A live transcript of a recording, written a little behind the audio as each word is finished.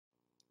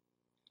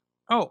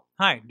Oh,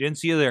 hi. Didn't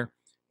see you there.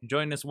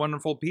 Enjoying this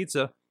wonderful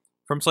pizza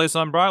from Slice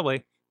on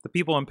Broadway, the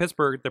people in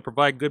Pittsburgh that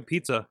provide good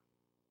pizza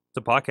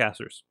to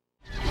podcasters.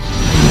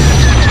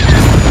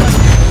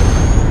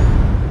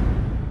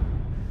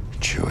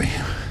 Chewie,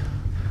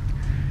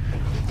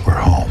 we're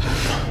home.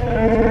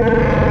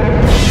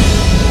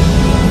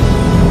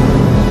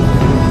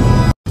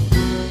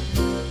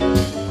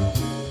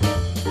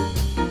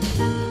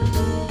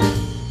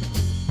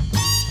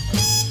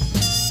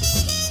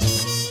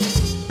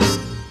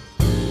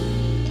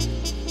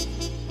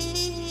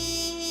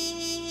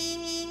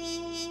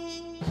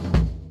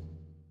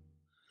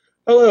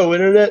 Hello,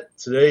 Internet.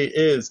 Today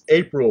is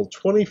April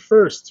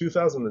 21st,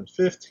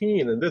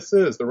 2015, and this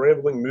is the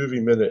Rambling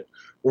Movie Minute,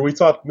 where we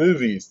talk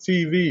movies,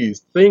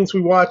 TVs, things we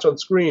watch on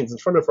screens in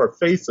front of our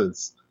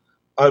faces.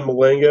 I'm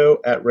Malengo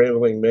at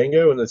Rambling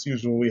Mango, and as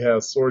usual, we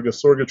have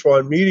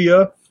Sorgatron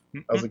Media.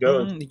 How's it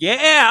going?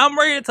 Yeah, I'm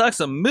ready to talk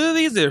some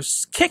movies. They're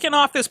kicking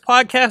off this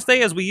podcast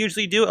day as we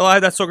usually do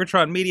live at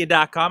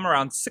sorgatronmedia.com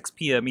around 6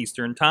 p.m.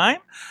 Eastern Time,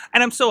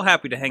 and I'm so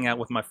happy to hang out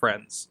with my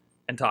friends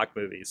and talk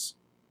movies.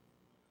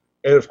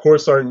 And of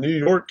course, our New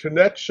York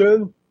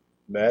connection,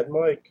 Mad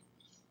Mike.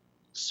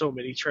 So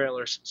many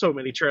trailers, so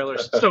many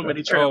trailers, so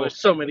many trailers,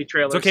 so many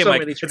trailers. It's okay,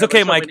 Mike. It's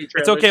okay, Mike.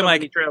 It's okay,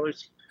 Mike.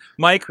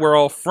 Mike, we're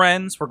all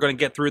friends. We're going to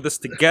get through this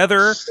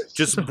together.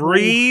 Just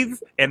breathe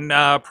and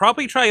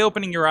probably try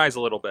opening your eyes a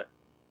little bit.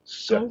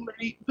 So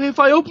many. If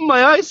I open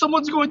my eyes,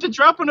 someone's going to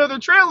drop another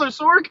trailer,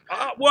 Sorg.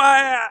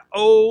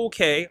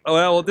 Okay.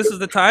 Well, this is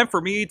the time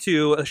for me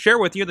to share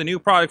with you the new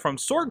product from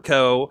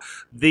Sorgco,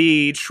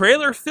 the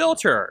trailer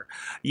filter.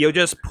 You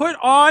just put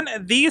on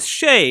these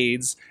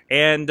shades,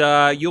 and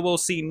you will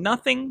see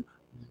nothing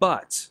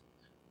but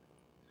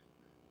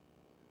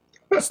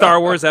Star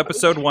Wars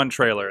Episode 1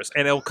 trailers,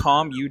 and it'll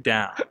calm you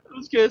down. I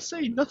was going to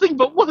say nothing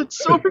but what,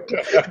 Sorg?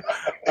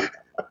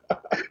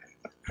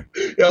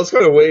 Yeah, I was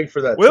kind of waiting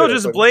for that. We'll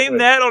just blame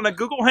that on a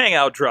Google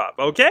Hangout drop,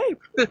 okay?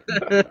 It's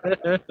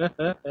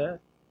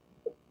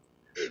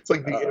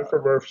like the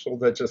infomercial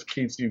that just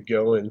keeps you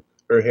going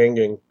or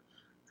hanging.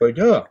 It's like,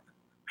 oh,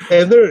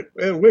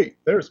 and wait,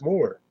 there's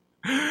more.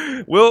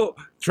 Well,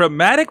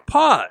 dramatic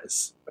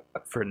pause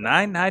for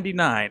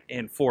 $9.99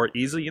 in 4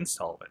 easy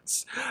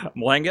installments.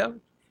 Malengo?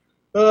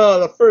 Oh,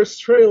 the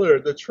first trailer,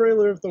 the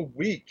trailer of the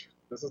week.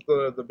 This is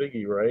the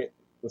biggie, right?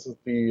 This is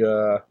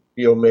the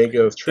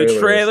Omega's trailer. The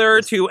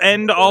trailer to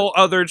end all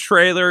other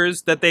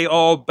trailers that they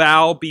all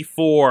bow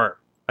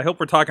before. I hope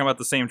we're talking about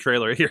the same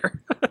trailer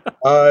here.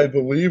 I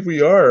believe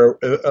we are.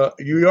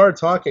 You are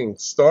talking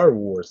Star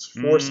Wars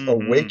Force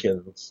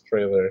Awakens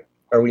trailer.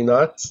 Are we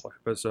not?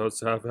 Episode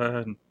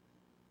 7.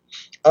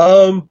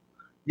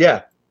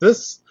 Yeah.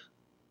 This.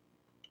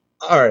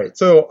 All right.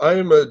 So I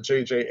am a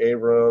J.J.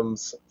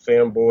 Abrams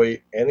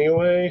fanboy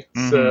anyway.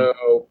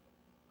 So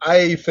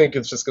I think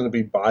it's just going to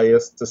be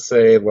biased to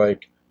say,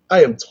 like,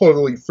 I am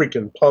totally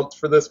freaking pumped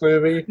for this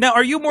movie. Now,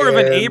 are you more of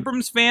an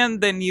Abrams fan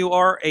than you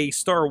are a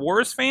Star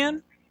Wars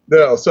fan?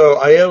 No, so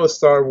I am a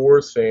Star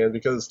Wars fan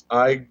because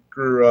I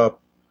grew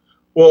up.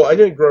 Well, I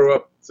didn't grow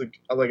up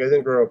I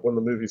didn't grow up when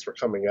the movies were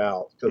coming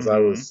out because I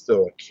was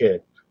still a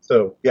kid.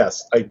 So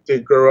yes, I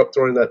did grow up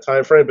during that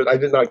time frame, but I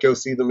did not go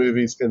see the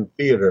movies in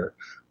theater.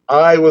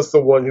 I was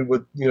the one who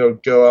would,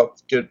 go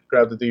out,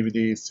 grab the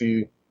DVDs,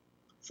 see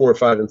 4,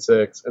 5, and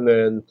 6, and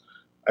then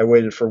I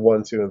waited for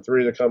 1, 2, and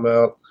 3 to come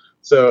out.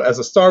 So as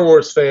a Star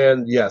Wars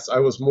fan, yes, I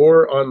was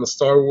more on the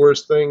Star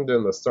Wars thing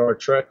than the Star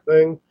Trek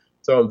thing.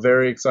 So I'm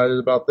very excited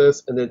about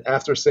this. And then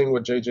after seeing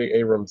what J.J.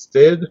 Abrams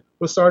did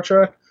with Star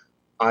Trek,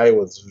 I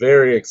was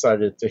very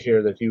excited to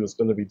hear that he was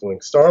going to be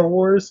doing Star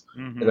Wars.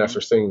 And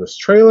after seeing this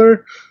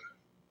trailer,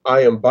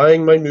 I am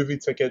buying my movie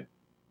ticket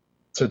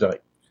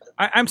tonight.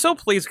 I'm so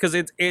pleased because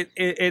it's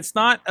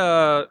not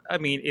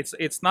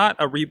it's not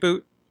a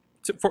reboot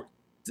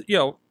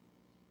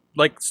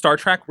like Star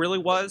Trek really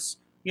was.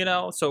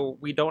 So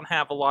we don't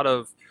have a lot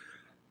of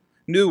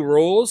new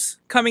rules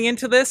coming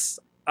into this.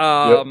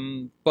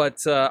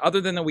 But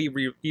other than that,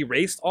 we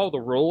erased all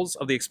the rules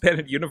of the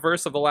expanded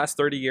universe of the last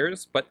 30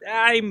 years. But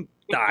I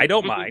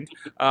don't mind.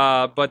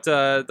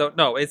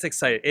 No, it's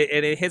exciting.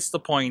 It hits the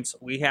points.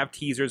 We have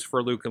teasers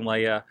for Luke and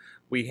Leia.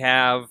 We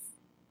have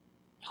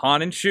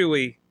Han and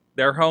Chewie.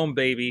 They're home,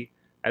 baby,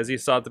 as you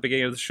saw at the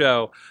beginning of the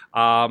show.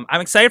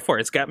 I'm excited for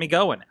it. It's got me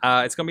going.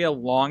 It's going to be a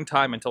long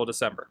time until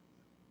December.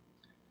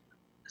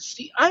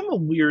 See, I'm a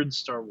weird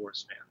Star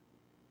Wars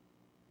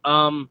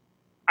fan.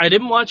 I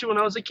didn't watch it when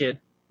I was a kid.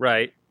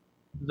 Right.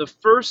 The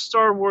first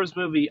Star Wars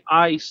movie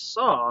I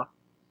saw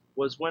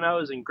was when I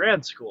was in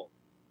grad school.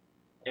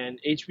 And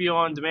HBO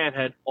On Demand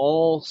had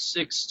all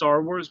 6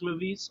 Star Wars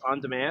movies on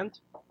demand.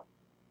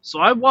 So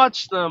I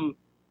watched them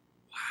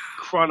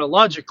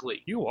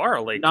chronologically. You are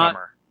a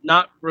latecomer.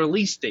 Not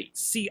release date.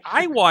 See,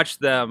 I watched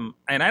them,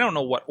 and I don't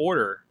know what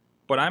order,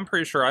 but I'm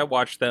pretty sure I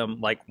watched them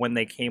like when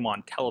they came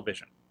on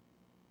television.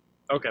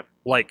 Okay.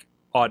 Like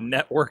on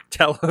network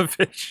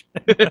television.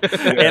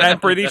 And I'm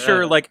pretty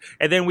sure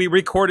and then we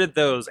recorded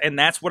those, and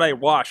that's what I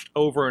watched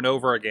over and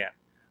over again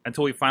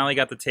until we finally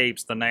got the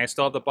tapes. Then I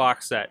still have the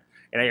box set.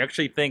 And I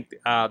actually think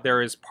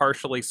there is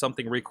partially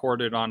something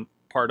recorded on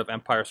part of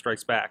Empire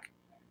Strikes Back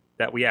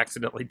that we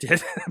accidentally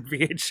did on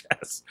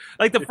VHS.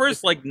 Like the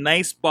first like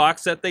nice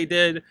box set they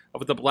did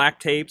with the black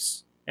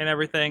tapes and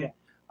everything.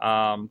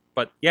 Yeah.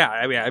 But yeah,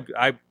 I mean,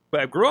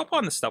 I grew up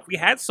on this stuff. We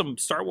had some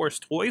Star Wars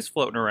toys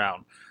floating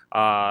around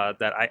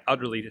that I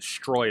utterly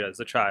destroyed as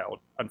a child,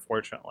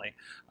 unfortunately.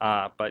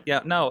 But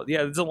yeah, no,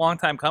 yeah, it's a long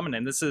time coming,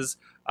 and this is,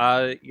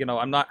 you know,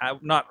 I'm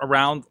not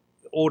around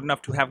old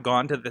enough to have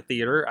gone to the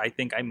theater. I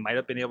think I might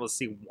have been able to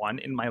see one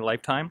in my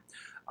lifetime,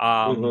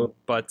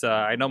 but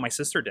I know my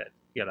sister did,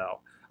 you know,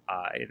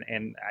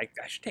 and I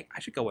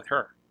should go with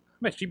her.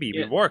 I bet she'd be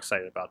even more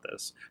excited about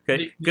this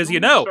because you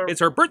know it's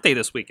her birthday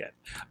this weekend.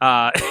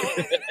 I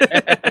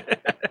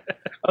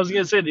was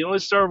going to say, the only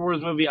Star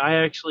Wars movie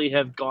I actually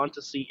have gone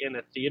to see in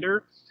a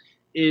theater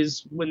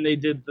is when they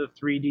did the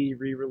 3D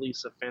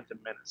re-release of Phantom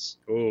Menace.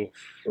 Oh.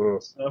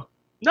 So,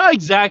 not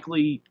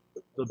exactly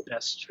the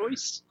best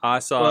choice. I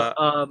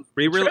saw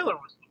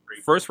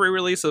first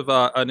re-release of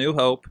A New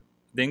Hope,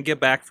 didn't get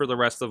back for the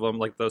rest of them,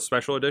 like those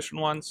special edition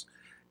ones,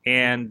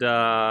 and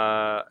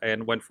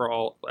went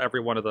for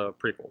every one of the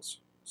prequels.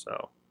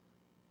 So,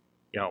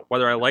 you know,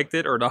 whether I liked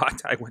it or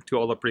not, I went to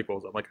all the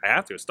prequels. I'm like, I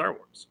have to, it's Star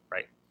Wars,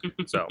 right?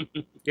 So,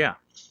 yeah,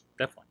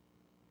 definitely.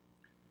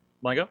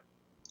 Lego?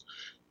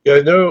 Yeah,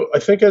 I know. I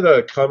think at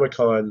a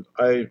Comic-Con,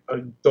 I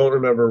don't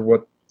remember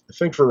what. I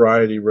think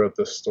Variety wrote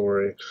this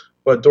story,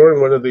 but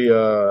during one of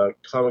the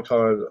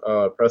Comic-Con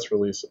press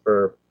release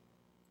or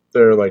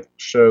their like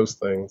shows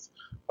things,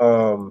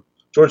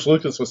 George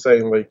Lucas was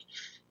saying like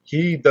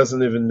he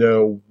doesn't even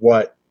know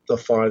what the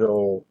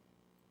final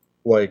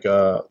like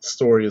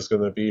story is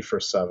going to be for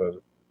 7,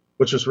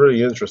 which is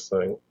really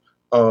interesting.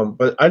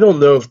 But I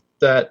don't know if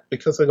that,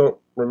 because I don't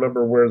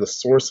remember where the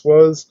source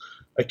was,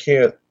 I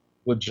can't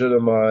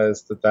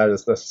legitimize that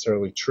is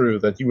necessarily true,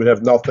 that he would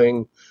have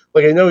nothing.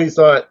 Like, I know he's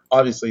not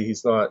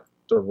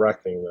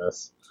directing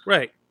this.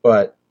 Right.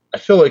 But I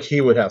feel like he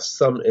would have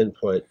some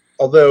input,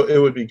 although it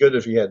would be good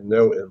if he had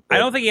no input. I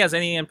don't think he has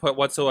any input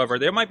whatsoever.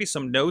 There might be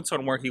some notes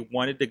on where he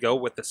wanted to go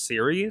with the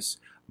series,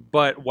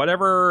 but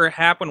whatever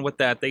happened with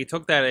that, they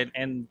took that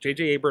and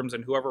J.J. Abrams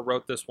and whoever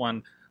wrote this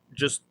one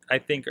just, I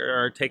think,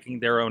 are taking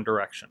their own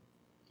direction.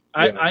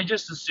 I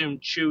just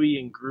assumed Chewie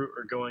and Groot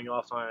are going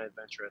off on an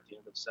adventure at the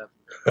end of 7.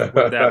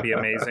 Would that be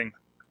amazing?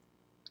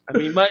 I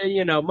mean,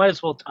 might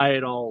as well tie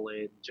it all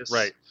in. Just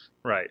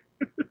right.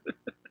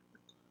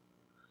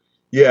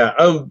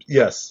 Yeah.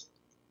 Yes.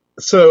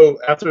 So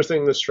after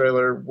seeing this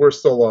trailer, we're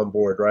still on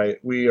board, right?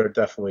 We are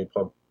definitely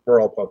pumped. We're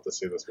all pumped to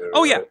see this movie.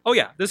 Oh yeah, right? oh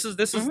yeah. This is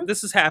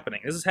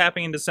happening. This is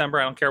happening in December.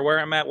 I don't care where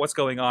I'm at, what's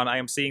going on. I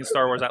am seeing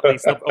Star Wars at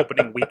least the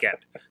opening weekend.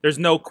 There's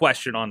no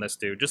question on this,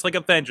 dude. Just like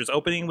Avengers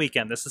opening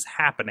weekend, this is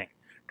happening.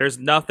 There's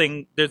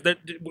nothing.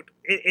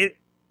 Hey,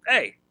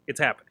 it's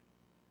happening.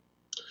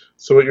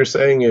 So what you're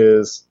saying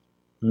is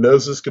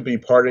Moses could be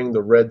parting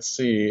the Red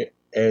Sea,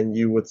 and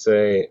you would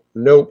say,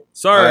 "Nope,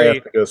 sorry, I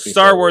have to go see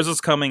Star Wars is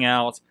coming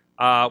out.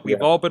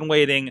 We've all been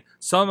waiting.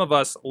 Some of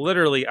us,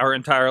 literally, our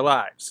entire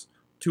lives."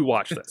 To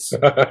watch this.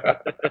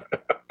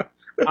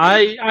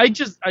 I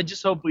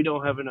just hope we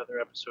don't have another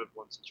episode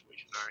 1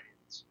 situation in our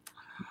hands.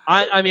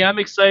 I mean, I'm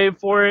excited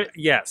for it.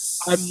 Yes.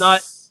 I'm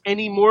not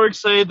any more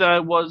excited than I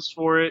was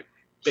for it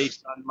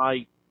based on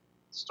my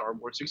Star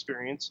Wars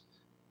experience.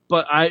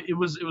 But it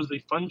was a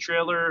fun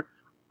trailer.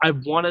 I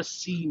want to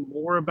see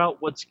more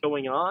about what's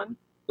going on.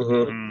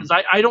 Because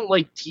I don't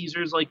like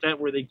teasers like that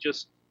where it's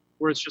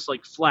just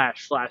like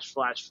flash, flash,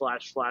 flash,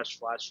 flash, flash,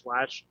 flash,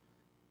 flash.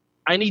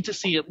 I need to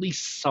see at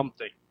least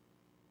something,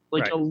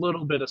 like a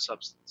little bit of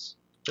substance.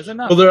 There's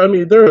enough. Well,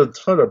 there are a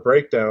ton of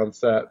breakdowns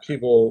that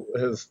people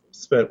have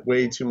spent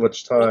way too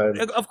much time.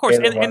 Well, of course,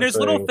 and there's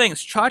little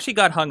things. Chachi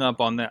got hung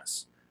up on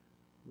this.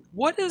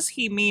 What does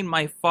he mean?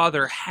 My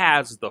father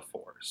has the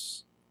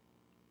Force.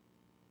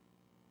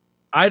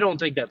 I don't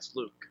think that's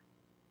Luke.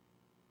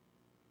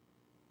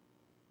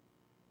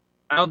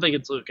 I don't think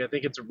it's Luke. I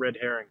think it's a red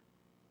herring.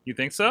 You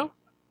think so?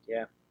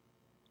 Yeah.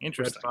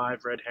 Interesting. Red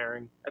 5, red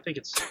herring. I think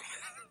it's.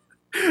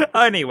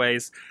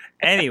 Anyways,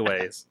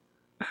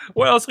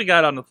 what else we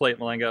got on the plate,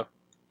 Malengo?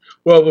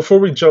 Well, before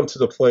we jump to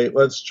the plate,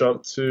 let's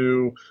jump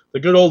to the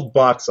good old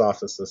box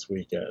office this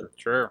weekend.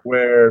 Sure.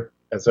 Where,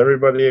 as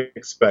everybody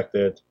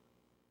expected,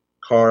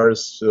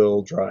 cars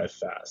still drive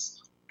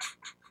fast.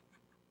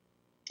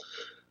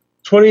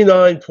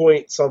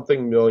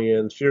 29-point-something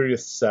million,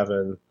 Furious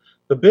 7.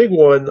 The big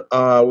one,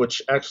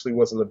 which actually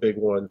wasn't a big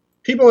one,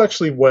 people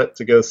actually went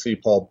to go see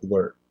Paul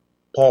Blart.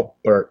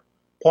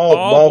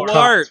 Paul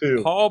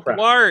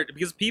Blart,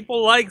 because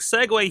people like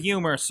segue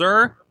humor,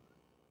 sir,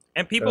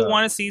 and people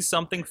want to see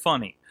something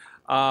funny.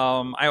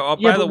 By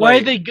the way, why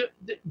are they good?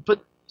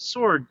 But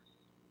Sword,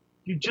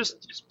 you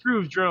just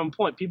disproved your own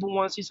point. People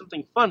want to see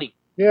something funny.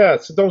 Yeah,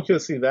 so don't go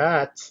see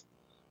that.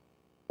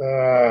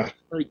 I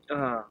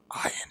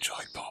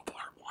enjoyed Paul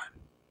Blart 1.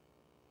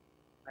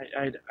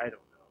 I don't know.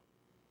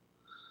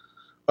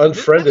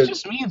 Unfriended. That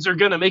just means they're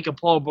gonna make a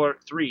Paul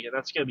Blart 3, and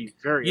that's gonna be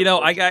very. You know,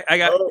 I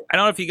don't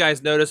know if you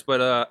guys noticed,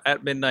 but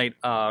at midnight,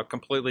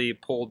 completely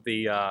pulled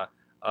the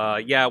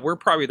yeah, we're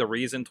probably the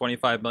reason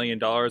 $25 million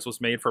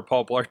was made for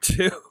Paul Blart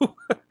 2.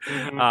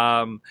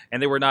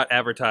 And they were not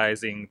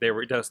advertising. They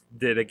were just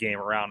did a game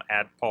around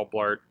Add Paul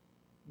Blart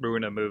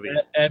ruin a movie.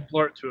 Add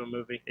Blart to a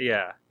movie.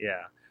 Yeah.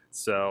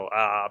 So,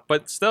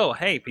 but still,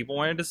 hey, people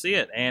wanted to see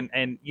it.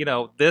 And you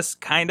know, this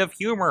kind of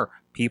humor,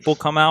 people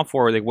come out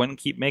for. They wouldn't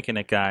keep making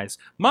it, guys.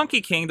 Monkey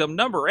Kingdom,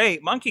 number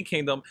 8, Monkey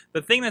Kingdom,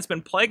 the thing that's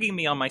been plaguing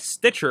me on my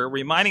Stitcher,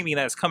 reminding me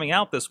that it's coming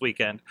out this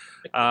weekend.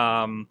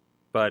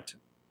 But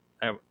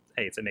hey,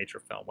 it's a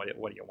nature film. What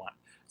do you want?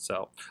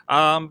 So,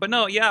 but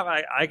no, yeah,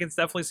 I can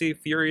definitely see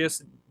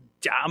Furious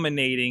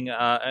dominating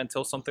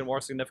until something more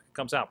significant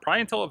comes out.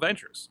 Probably until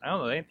Avengers. I don't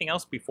know. Anything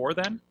else before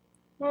then?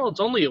 Well, it's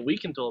only a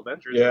week until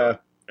Avengers. Yeah.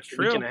 That's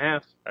true. A week and a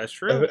half. That's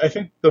true. I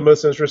think the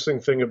most interesting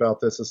thing about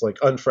this is like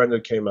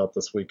Unfriended came out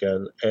this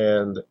weekend,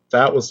 and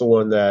that was the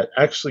one that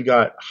actually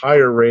got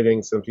higher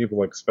ratings than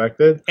people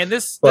expected. And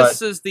this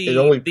is the it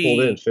only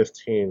pulled in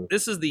 15.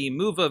 This is the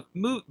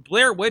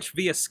Blair Witch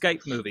via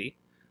Skype movie.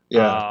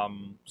 Yeah.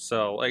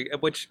 So like,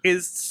 which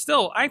is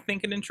still, I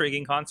think, an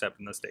intriguing concept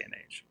in this day and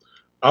age.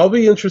 I'll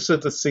be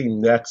interested to see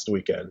next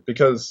weekend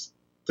because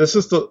this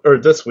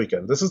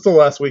weekend. This is the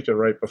last weekend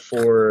right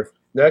before.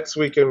 Next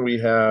weekend we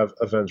have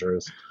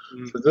Avengers.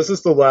 So this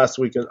is the last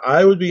weekend.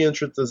 I would be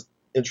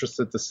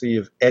interested to see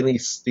if any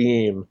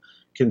Steam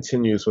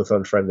continues with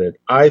Unfriended.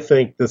 I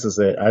think this is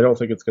it. I don't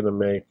think it's going to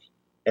make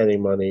any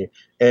money.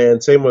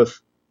 And same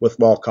with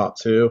Mall Cop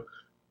 2.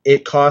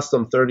 It cost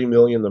them $30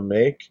 million to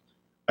make.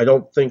 I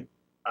don't think.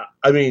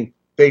 I mean,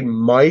 they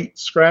might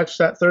scratch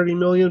that $30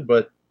 million,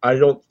 but I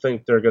don't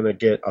think they're going to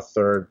get a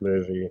third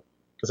movie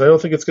because I don't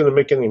think it's going to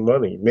make any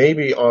money.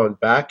 Maybe on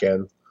back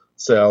end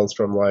sales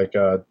from like.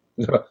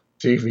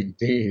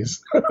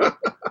 DVDs.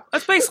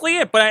 That's basically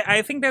it. But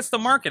I think that's the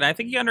market. I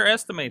think you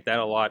underestimate that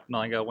a lot.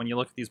 Like when you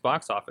look at these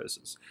box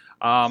offices,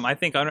 I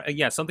think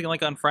something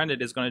like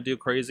Unfriended is going to do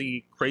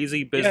crazy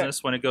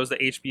business when it goes to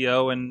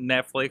HBO and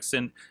Netflix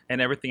and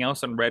everything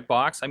else on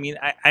Redbox. I mean,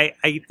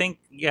 I think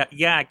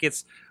it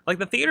gets like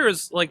the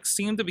theaters like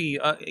seem to be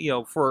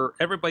for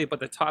everybody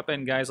but the top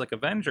end guys like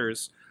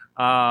Avengers.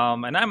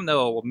 And I'm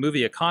no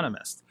movie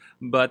economist.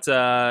 But,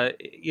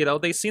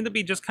 they seem to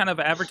be just kind of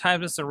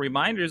advertisements and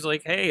reminders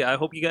like, hey, I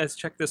hope you guys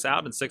check this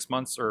out in 6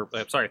 months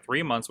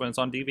 3 months when it's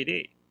on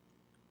DVD.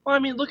 Well, I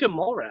mean, look at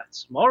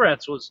Mallrats.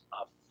 Mallrats was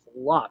a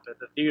flop at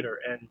the theater,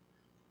 and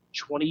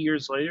 20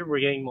 years later, we're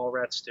getting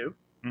Mallrats 2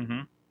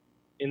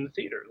 in the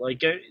theater.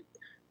 Like,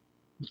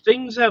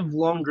 things have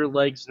longer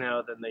legs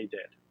now than they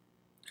did.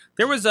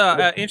 There was an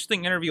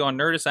interesting interview on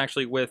Nerdist,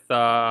 actually, with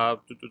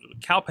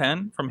Cal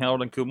Penn from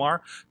Harold and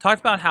Kumar. Talked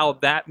about how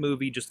that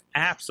movie just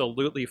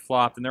absolutely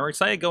flopped, and they were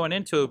excited going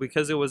into it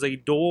because it was a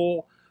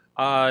dual,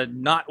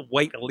 not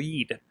white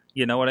lead.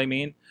 You know what I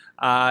mean?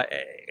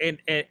 And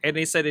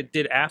they said it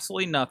did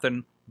absolutely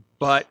nothing,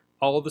 but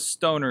all the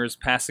stoners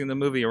passing the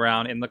movie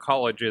around in the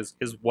colleges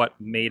is what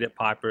made it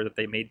popular, that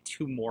they made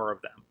 2 more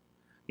of them.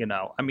 You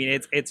know, I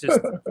mean, it's just...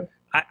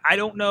 I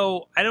don't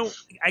know.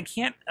 I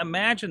can't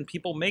imagine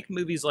people make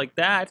movies like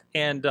that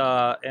and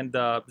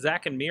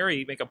Zach and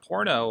Miri make a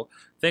porno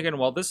thinking,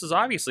 well, this is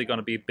obviously going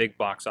to be big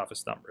box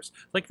office numbers.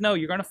 Like, no,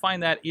 you're going to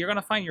find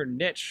your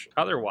niche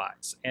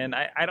otherwise. And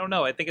I don't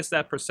know. I think it's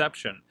that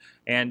perception.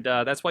 And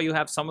that's why you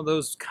have some of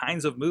those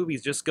kinds of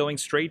movies just going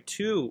straight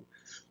to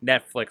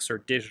Netflix or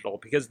digital,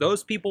 because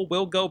those people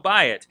will go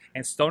buy it.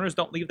 And stoners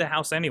don't leave the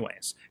house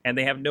anyways. And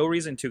they have no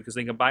reason to, because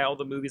they can buy all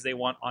the movies they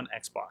want on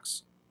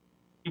Xbox.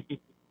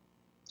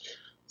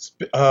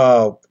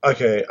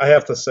 Okay, I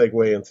have to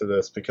segue into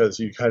this because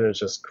you kind of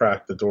just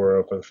cracked the door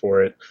open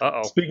for it.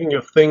 Uh-oh. Speaking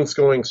of things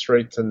going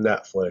straight to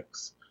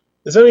Netflix,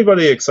 is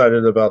anybody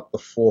excited about the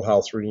Full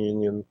House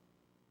reunion?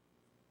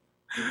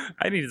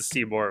 I need to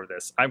see more of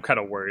this. I'm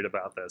kind of worried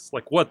about this.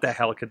 Like, what the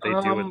hell could they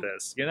do with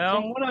this? You know?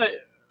 From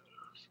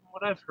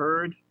what I've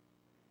heard,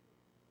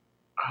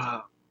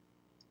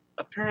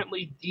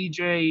 apparently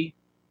DJ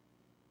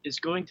is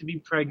going to be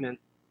pregnant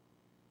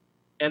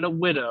and a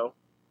widow.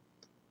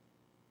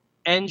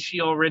 And she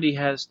already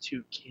has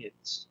 2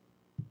 kids,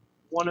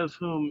 one of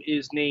whom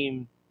is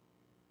named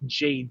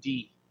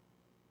JD.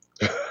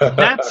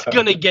 That's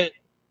gonna get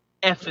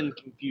effing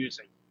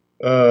confusing.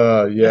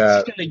 Yeah.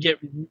 It's gonna get,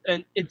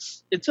 and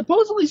it's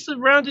supposedly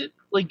surrounding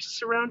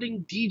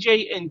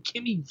DJ and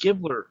Kimmy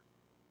Gibbler.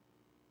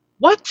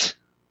 What?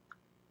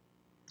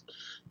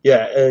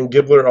 Yeah, and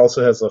Gibbler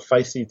also has a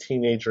feisty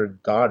teenager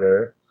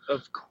daughter.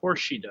 Of course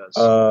she does.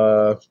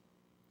 I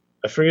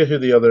forget who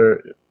the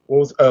other.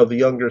 The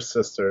younger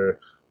sister.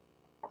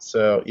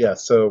 So, yeah,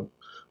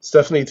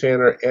 Stephanie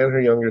Tanner and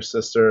her younger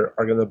sister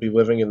are going to be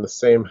living in the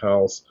same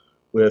house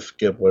with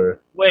Gibbler.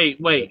 Wait.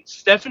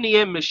 Stephanie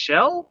and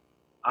Michelle?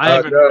 I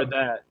haven't heard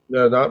that.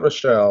 No, not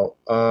Michelle.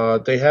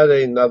 They had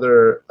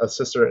a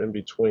sister in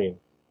between.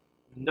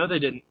 No, they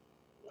didn't.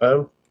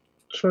 I'm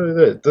sure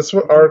they did. This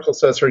article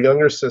says her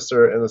younger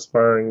sister and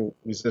aspiring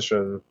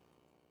musician,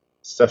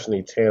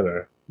 Stephanie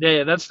Tanner.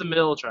 Yeah, that's the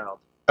middle child.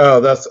 Oh,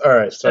 that's all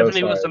right.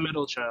 Stephanie was the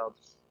middle child.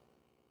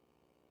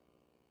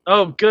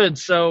 Oh, good.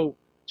 So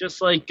Just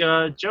like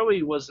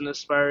Joey was an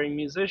aspiring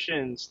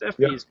musician,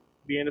 Stephanie's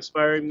be an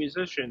aspiring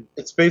musician.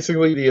 It's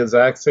basically the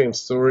exact same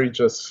story,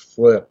 just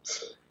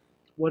flipped.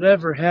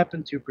 Whatever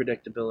happened to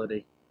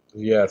predictability?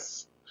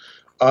 Yes.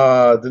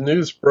 The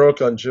news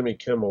broke on Jimmy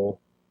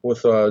Kimmel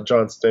with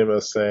John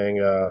Stamos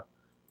saying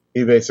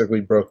he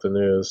basically broke the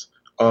news.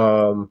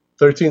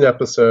 13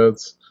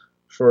 episodes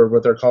for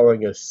what they're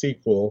calling a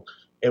sequel.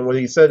 And what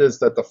he said is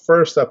that the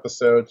first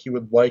episode, he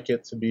would like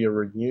it to be a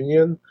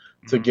reunion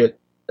to get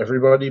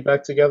everybody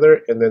back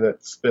together, and then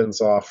it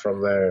spins off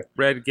from there.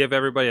 Red, give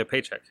everybody a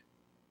paycheck.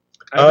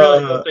 I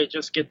really hope they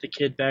just get the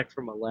kid back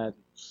from Aladdin.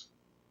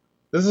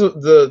 This is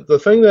the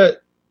thing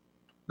that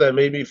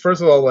made me,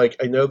 first of all, like,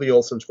 I know the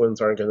Olsen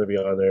twins aren't going to be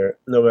on there,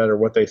 no matter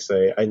what they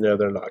say. I know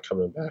they're not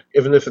coming back,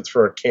 even if it's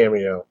for a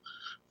cameo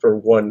for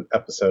one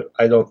episode.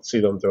 I don't see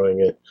them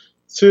doing it.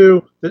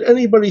 2, did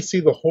anybody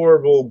see the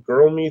horrible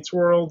Girl Meets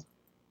World?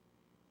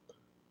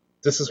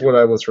 This is what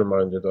I was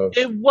reminded of.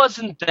 It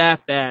wasn't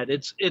that bad.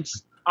 It's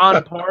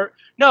on par.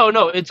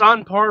 No, it's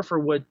on par for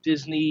what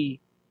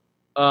Disney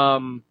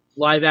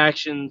live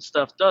action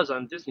stuff does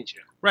on Disney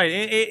Channel. Right.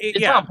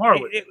 It's on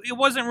par with it. It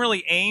wasn't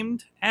really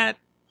aimed at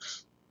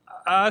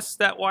us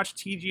that watched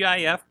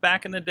TGIF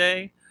back in the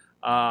day.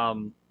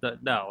 And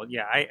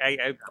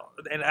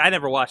I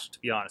never watched, to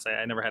be honest.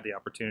 I never had the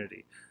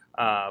opportunity.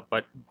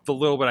 But the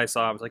little bit I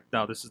saw, I was like,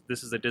 no, this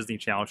is a Disney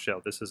Channel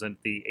show. This isn't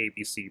the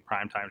ABC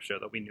primetime show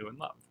that we knew and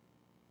loved.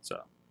 So,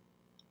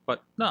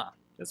 but no,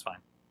 it's fine.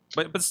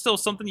 But still,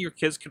 something your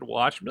kids could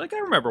watch and be like, I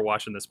remember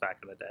watching this back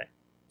in the day.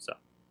 So,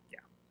 yeah.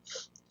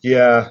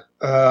 Yeah,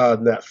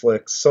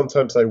 Netflix.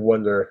 Sometimes I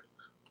wonder.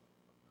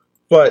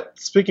 But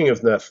speaking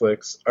of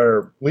Netflix,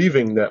 or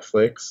leaving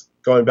Netflix,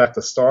 going back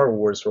to Star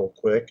Wars real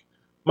quick,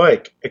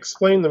 Mike,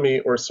 explain to me,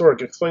 or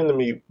Sorg, explain to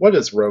me, what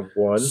is Rogue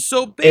One?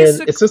 So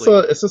basically, and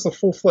is this a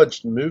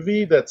full-fledged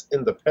movie that's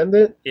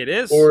independent? It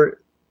is.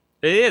 Or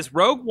it is.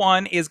 Rogue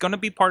One is going to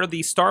be part of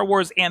the Star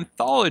Wars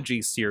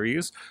anthology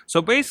series.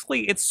 So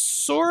basically, it's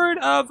sort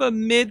of a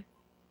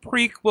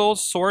mid-prequel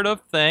sort of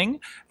thing.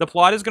 The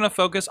plot is going to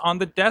focus on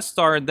the Death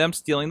Star and them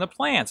stealing the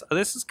plans.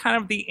 This is kind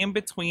of the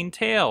in-between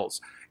tales.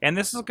 And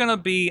this is going to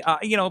be,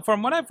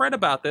 from what I've read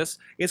about this,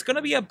 it's going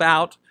to be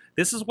about,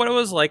 this is what it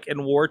was like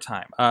in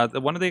wartime.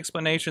 One of the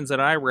explanations that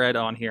I read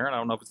on here, and I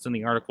don't know if it's in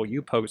the article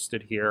you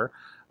posted here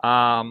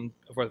for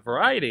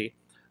Variety,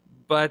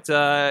 but,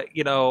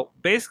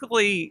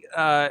 basically,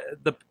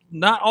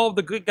 not all of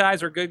the good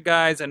guys are good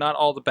guys, and not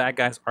all the bad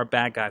guys are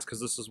bad guys, because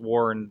this is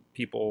war and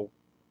people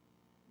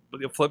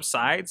flip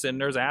sides,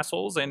 and there's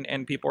assholes,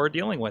 and people are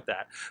dealing with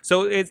that.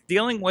 So it's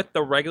dealing with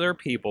the regular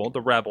people, the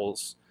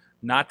rebels,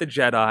 not the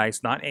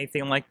Jedis, not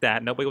anything like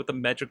that. Nobody with the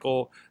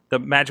magical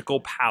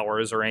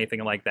powers or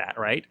anything like that,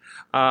 right?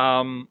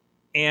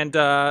 And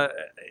I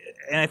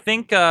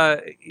think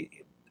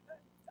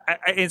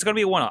it's going to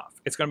be a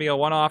one-off. It's going to be a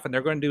one-off, and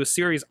they're going to do a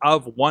series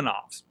of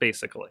one-offs,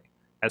 basically,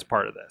 as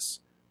part of this.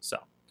 So,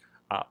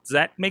 does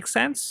that make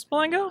sense,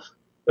 Malengo?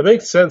 It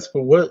makes sense,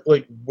 but where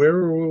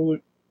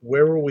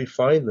will we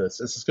find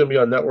this? Is this going to be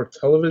on network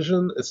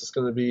television? Is this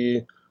going to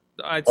be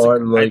I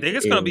think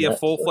it's going to be a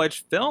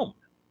full-fledged film.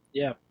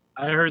 Yeah.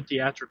 I heard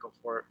theatrical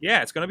for it.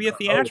 Yeah, it's going to be a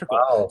theatrical.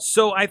 Oh, wow.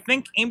 So I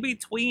think in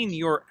between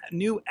your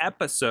new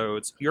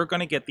episodes, you're going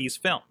to get these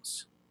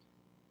films.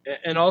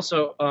 And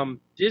also,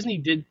 Disney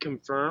did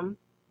confirm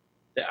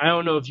that, I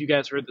don't know if you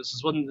guys heard this.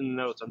 This wasn't in the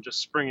notes. I'm just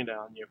springing it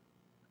on you.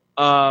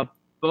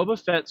 Boba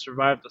Fett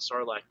survived the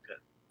Sarlacc pit.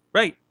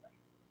 Right.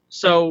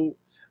 So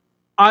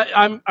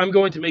I'm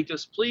going to make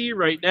this plea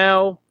right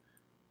now.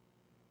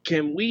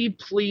 Can we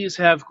please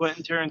have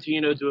Quentin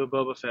Tarantino do a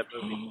Boba Fett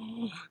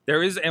movie?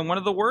 There is, and one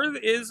of the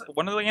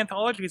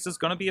anthologies is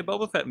going to be a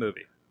Boba Fett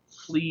movie.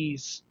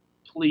 Please.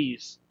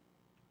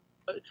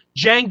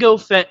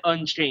 Jango Fett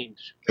Unchained.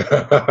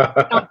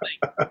 Something.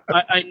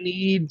 I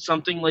need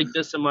something like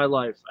this in my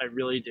life. I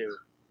really do.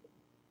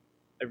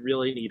 I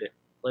really need it.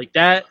 Like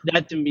that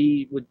to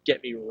me would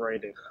get me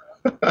right in.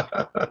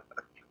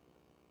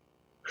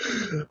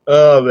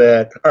 Oh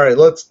man! All right,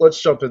 let's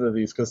jump into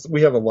these because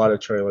we have a lot of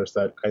trailers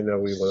that I know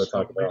we want to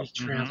talk about.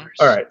 Trailers.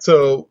 All right,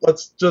 so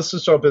let's just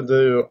jump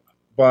into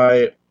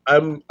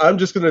I'm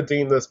just going to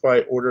deem this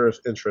by order of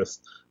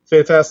interest.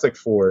 Fantastic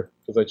Four,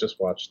 because I just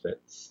watched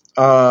it.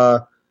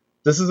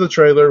 This is a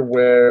trailer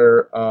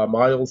where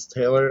Miles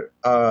Taylor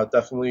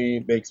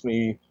definitely makes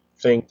me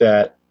think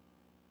that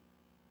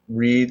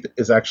Reed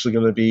is actually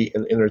going to be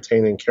an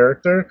entertaining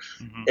character.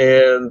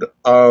 Mm-hmm.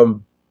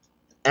 And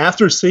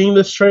after seeing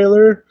this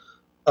trailer,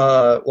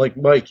 like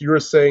Mike, you were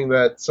saying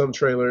that some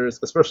trailers,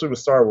 especially with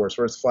Star Wars,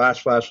 where it's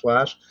flash, flash,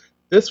 flash,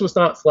 this was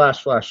not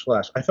flash, flash,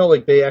 flash. I felt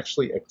like they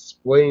actually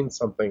explained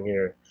something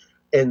here.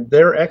 And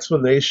their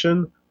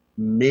explanation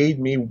made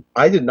me...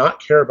 I did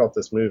not care about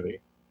this movie.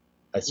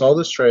 I saw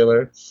this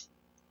trailer,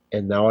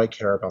 and now I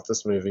care about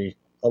this movie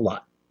a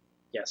lot.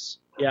 Yes.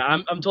 Yeah,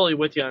 I'm totally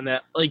with you on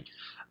that. Like,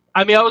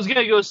 I mean, I was going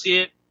to go see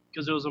it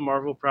because it was a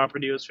Marvel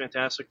property. It was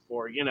Fantastic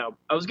Four.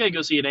 I was going to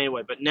go see it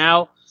anyway. But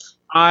now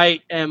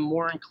I am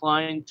more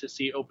inclined to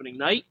see opening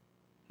night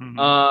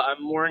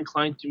I'm more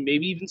inclined to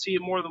maybe even see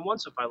it more than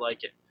once if I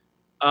like it.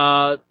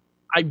 I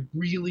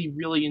really,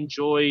 really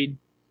enjoyed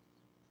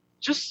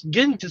just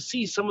getting to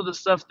see some of the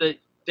stuff that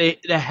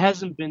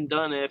hasn't been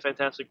done in a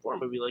Fantastic Four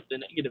movie, like the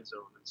Negative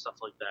Zone and stuff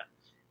like that.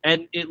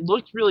 And it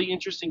looked really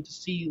interesting to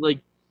see,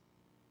 like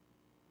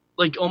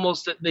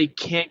almost that they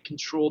can't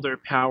control their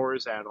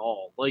powers at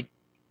all. Like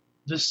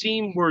the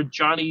scene where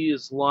Johnny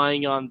is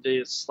lying on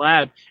the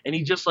slab and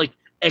he just like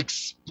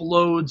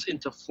explodes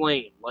into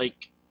flame.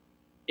 Like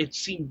it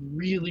seemed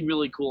really,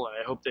 really cool, and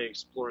I hope they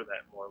explore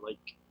that more. Like,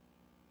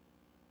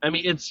 I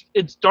mean,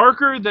 it's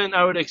darker than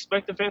I would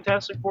expect a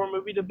Fantastic Four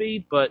movie to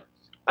be, but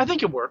I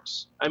think it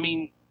works. I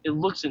mean, it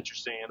looks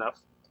interesting enough.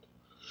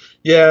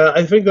 Yeah,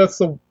 I think that's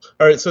the... All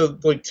right, so,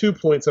 like, 2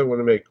 points I want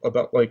to make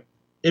about, like,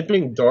 it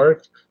being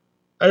dark.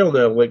 I don't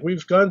know, like,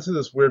 we've gotten to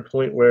this weird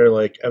point where,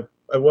 like, at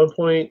one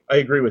point, I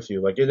agree with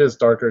you. Like, it is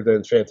darker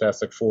than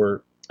Fantastic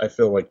Four, I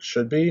feel like,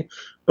 should be.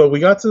 But we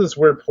got to this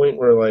weird point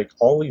where, like,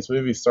 all these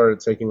movies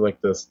started taking,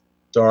 like, this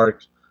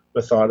dark,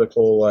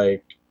 methodical,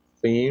 like,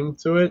 theme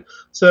to it.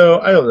 So,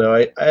 I don't know.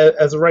 I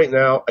as of right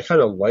now, I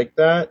kind of like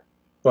that.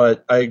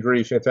 But I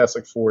agree,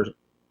 Fantastic Four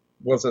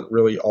wasn't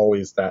really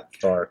always that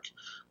dark.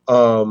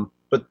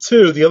 But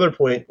two, the other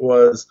point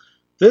was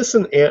this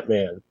and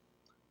Ant-Man.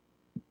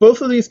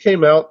 Both of these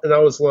came out, and I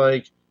was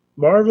like,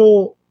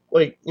 Marvel,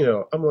 like, you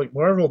know, I'm like,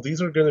 Marvel,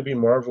 these are going to be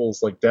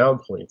Marvel's, like, down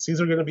points.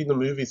 These are going to be the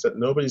movies that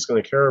nobody's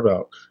going to care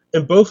about.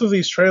 And both of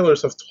these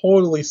trailers have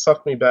totally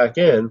sucked me back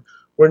in,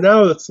 where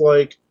now it's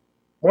like,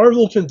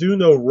 Marvel can do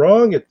no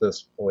wrong at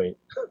this point.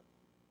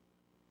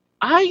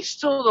 I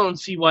still don't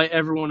see why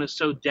everyone is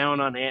so down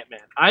on Ant-Man.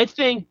 I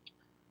think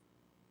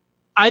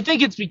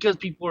it's because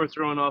people are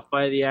thrown off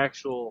by the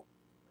actual,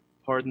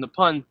 pardon the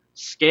pun,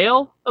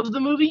 scale of the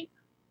movie.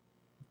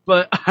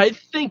 But I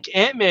think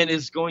Ant-Man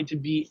is going to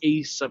be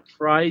a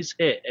surprise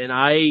hit.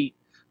 And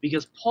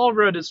because Paul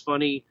Rudd is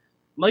funny,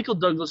 Michael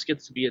Douglas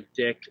gets to be a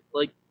dick.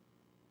 Like,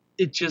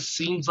 it just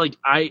seems like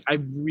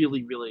I'm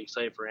really, really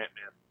excited for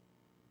Ant-Man.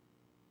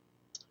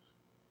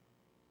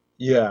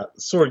 Yeah.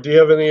 Sorg, do you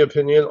have any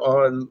opinion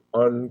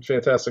on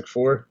Fantastic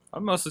Four?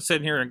 I'm mostly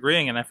sitting here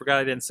agreeing, and I forgot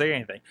I didn't say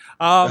anything.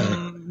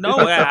 No,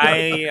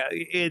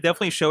 it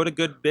definitely showed a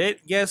good bit.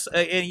 Yes,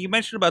 and you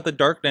mentioned about the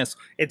darkness.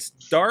 It's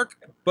dark,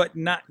 but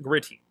not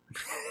gritty.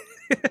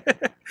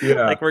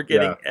 Yeah, like we're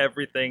getting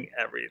everything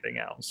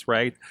else,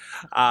 right?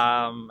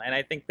 And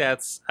I think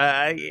that's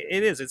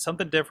it is. It's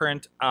something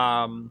different.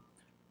 I'm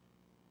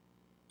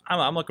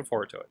looking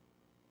forward to it.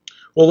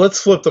 Well,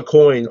 let's flip the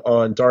coin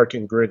on dark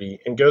and gritty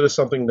and go to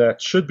something that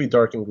should be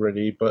dark and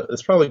gritty, but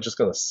it's probably just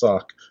going to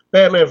suck.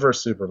 Batman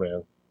vs.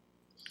 Superman.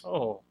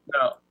 Oh.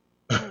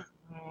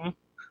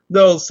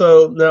 No,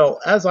 so now,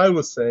 as I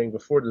was saying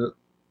before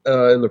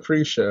in the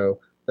pre-show,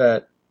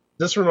 that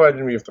this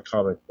reminded me of the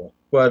comic book.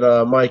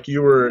 But, Mike,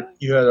 you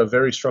had a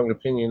very strong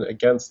opinion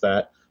against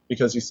that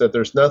because you said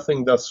there's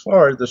nothing thus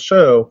far to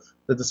show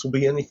that this will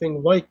be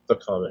anything like the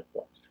comic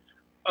book.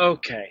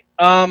 Okay.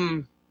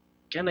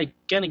 Gonna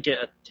get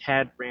a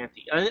tad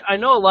ranty. I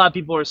know a lot of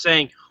people are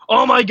saying,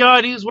 "Oh my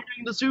God, he's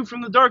wearing the suit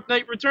from The Dark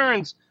Knight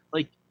Returns."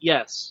 Like,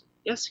 yes,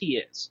 he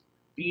is.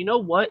 But you know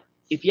what?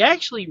 If you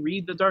actually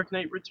read The Dark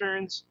Knight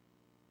Returns,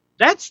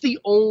 that's the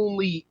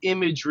only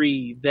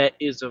imagery that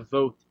is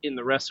evoked in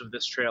the rest of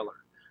this trailer.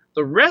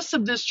 The rest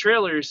of this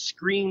trailer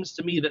screams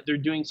to me that they're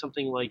doing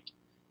something like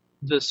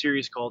the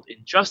series called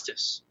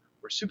Injustice,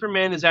 where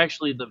Superman is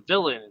actually the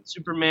villain, and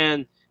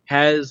Superman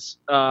has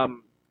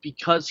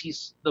because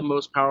he's the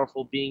most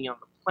powerful being on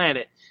the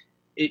planet,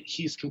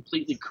 he's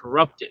completely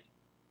corrupted.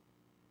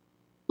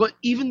 But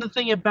even the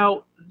thing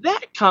about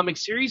that comic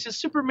series is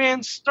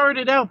Superman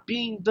started out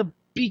being the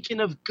beacon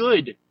of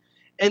good.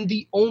 And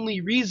the only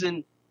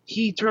reason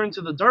he turned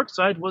to the dark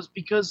side was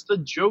because the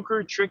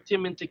Joker tricked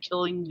him into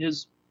killing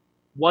his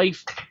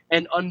wife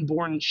and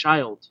unborn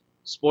child.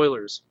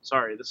 Spoilers.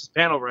 Sorry, this is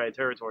panel riot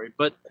territory.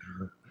 But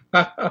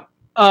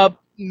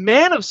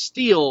Man of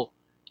Steel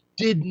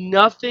did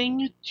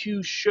nothing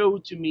to show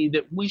to me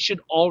that we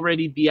should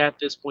already be at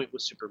this point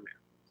with Superman.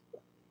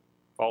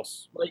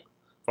 False.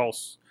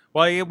 False.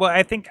 Well,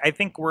 I think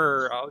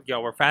we're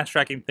we're fast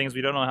tracking things.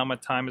 We don't know how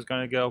much time is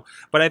going to go,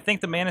 but I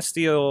think the Man of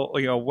Steel,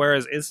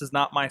 whereas this is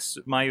not my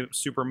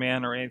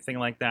Superman or anything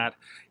like that,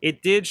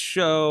 it did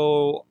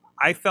show.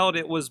 I felt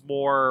it was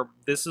more.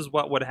 This is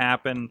what would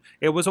happen.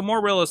 It was a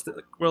more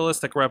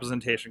realistic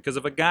representation because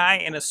if a guy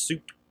in a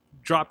suit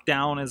dropped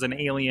down as an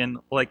alien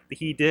like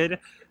he did,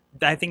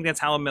 I think that's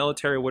how a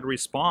military would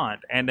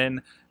respond, and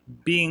then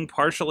being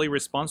partially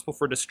responsible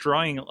for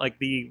destroying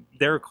like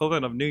their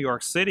equivalent of New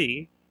York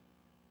City,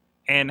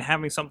 and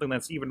having something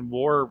that's even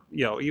more,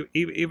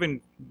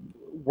 even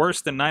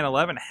worse than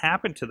 9/11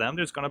 happen to them,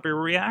 there's going to be a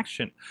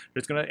reaction.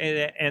 There's going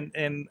to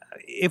and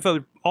if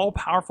a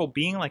all-powerful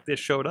being like this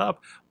showed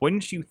up,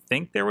 wouldn't you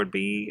think there would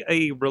be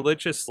a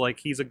religious, like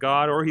he's a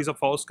god or he's a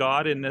false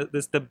god, and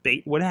this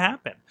debate would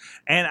happen?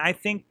 And I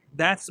think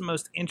that's the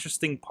most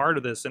interesting part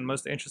of this and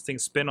most interesting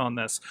spin on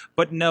this.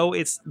 But no,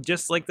 it's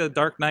just like the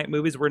Dark Knight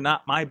movies were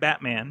not my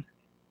Batman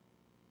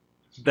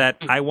that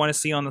I want to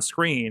see on the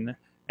screen.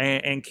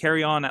 and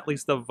carry on at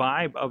least the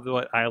vibe of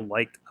what I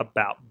liked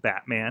about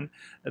Batman,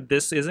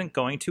 this isn't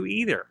going to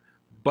either.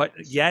 But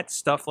yet,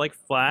 stuff like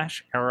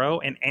Flash, Arrow,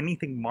 and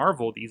anything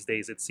Marvel these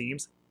days, it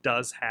seems,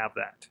 does have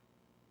that.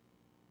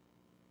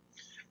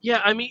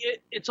 Yeah, I mean,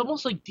 it's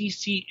almost like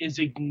DC is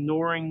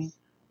ignoring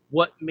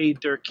what made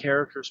their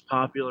characters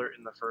popular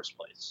in the first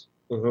place.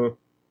 Mm-hmm.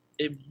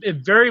 It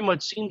very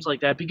much seems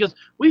like that, because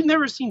we've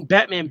never seen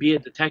Batman be a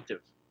detective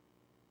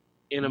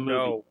in a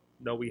movie.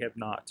 No, we have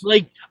not.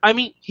 Like, I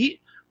mean, he's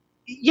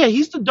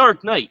the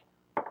Dark Knight,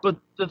 but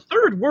the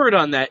third word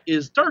on that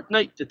is Dark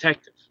Knight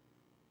Detective.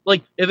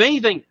 Like, if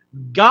anything,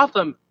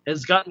 Gotham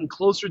has gotten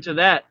closer to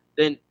that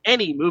than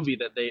any movie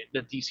that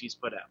DC's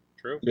put out.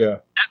 True. Yeah.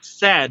 That's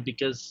sad,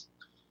 because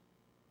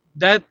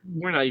that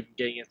we're not even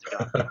getting into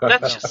Gotham.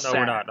 That's just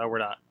sad. No, we're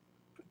not.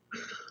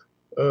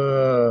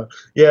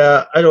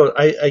 Yeah,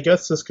 I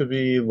guess this could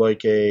be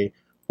like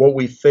what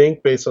we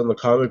think based on the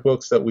comic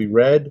books that we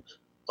read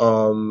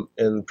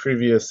in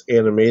previous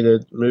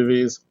animated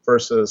movies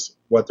versus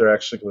what they're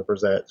actually going to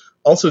present.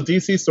 Also,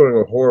 DC's doing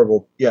a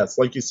horrible, yes,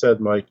 like you said,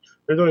 Mike,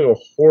 they're doing a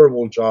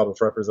horrible job of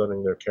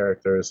representing their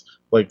characters,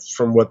 like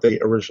from what they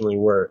originally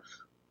were.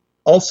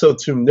 Also,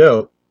 to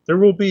note, there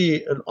will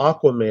be an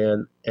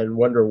Aquaman and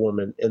Wonder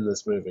Woman in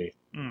this movie.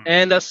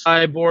 And a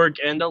Cyborg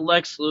and a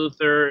Lex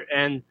Luthor,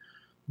 and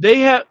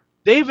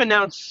they've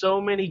announced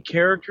so many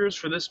characters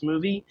for this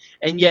movie,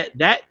 and yet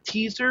that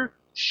teaser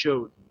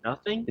showed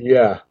nothing.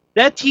 Yeah.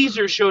 That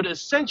teaser showed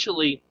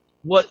essentially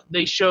what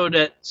they showed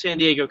at San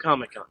Diego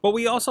Comic-Con. But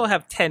we also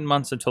have 10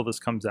 months until this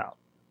comes out.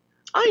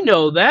 I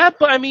know that,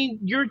 but I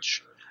mean,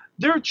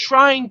 they're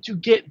trying to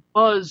get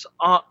buzz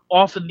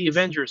off of the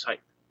Avengers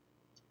hype.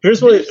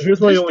 Here's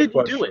my only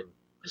question.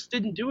 This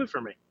didn't do it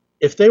for me.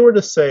 If they were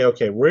to say,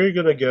 okay, we're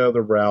going to go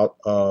the route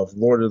of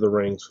Lord of the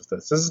Rings with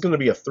this. This is going to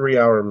be a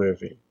 3-hour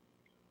movie.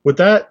 Would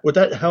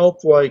that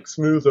help like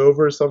smooth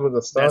over some of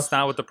the stuff? That's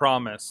not what the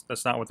problem is.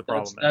 That's not what the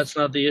problem is. That's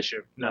not the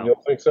issue. No. You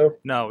don't think so?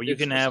 No, you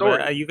It's can the have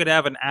story. you could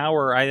have an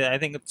hour. I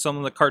think some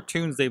of the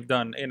cartoons they've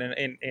done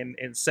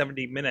in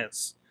 70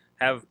 minutes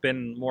have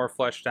been more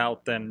fleshed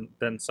out than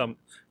some.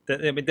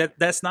 I mean,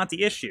 that's not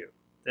the issue.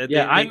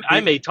 Yeah,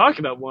 I may talk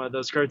about one of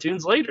those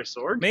cartoons later,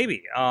 Sorg.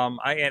 Maybe. I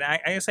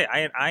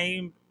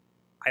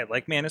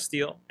like Man of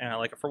Steel and I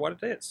like it for what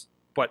it is,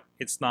 but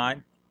it's not.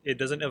 It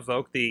doesn't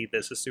evoke the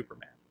 "This is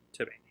Superman"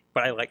 to me.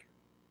 But I like it.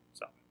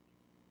 So.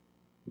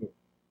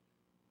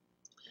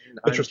 And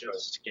I'm just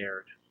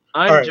scared.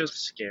 I'm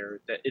just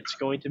scared that it's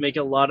going to make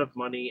a lot of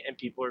money and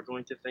people are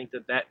going to think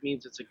that that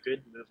means it's a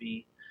good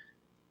movie,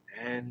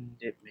 and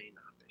it may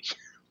not be.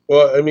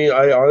 Well, I mean,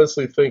 I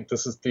honestly think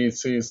this is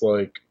DC's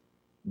like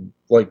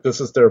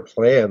this is their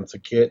plan to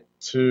get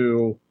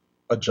to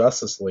a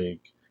Justice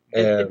League.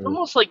 And It's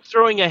almost like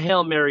throwing a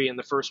Hail Mary in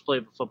the first play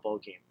of a football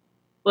game.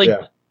 Like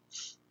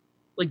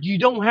you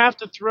don't have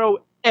to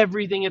throw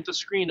everything at the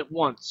screen at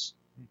once.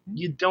 Mm-hmm.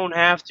 You don't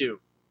have to.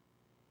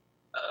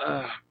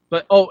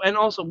 And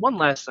also one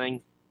last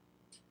thing.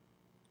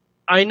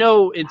 I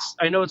know it's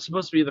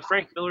supposed to be the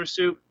Frank Miller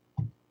suit.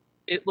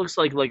 It looks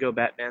like Lego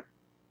Batman.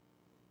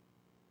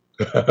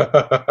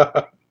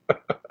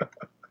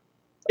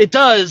 It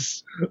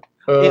does.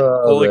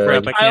 Holy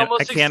crap! I can't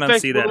almost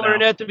unsee that now.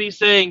 Internet to be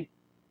saying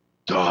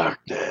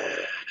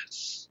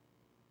darkness.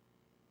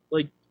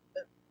 Like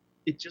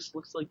it just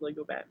looks like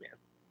Lego Batman.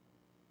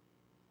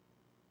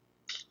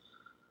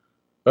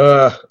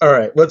 All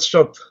right, let's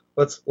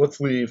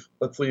leave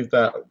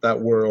that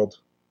world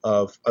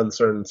of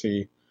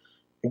uncertainty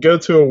and go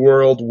to a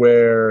world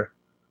where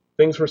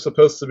things were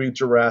supposed to be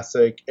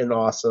Jurassic and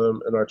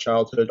awesome in our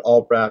childhood,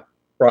 all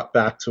brought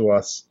back to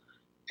us.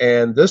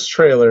 And this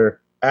trailer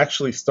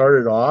actually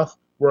started off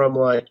where I'm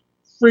like,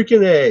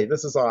 freaking A,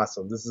 this is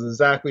awesome. This is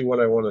exactly what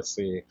I want to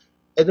see.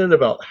 And then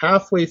about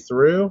halfway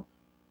through,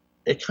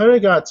 it kind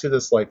of got to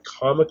this like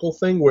comical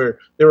thing where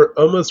they were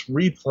almost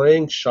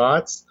replaying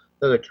shots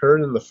that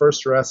occurred in the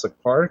first Jurassic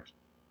Park.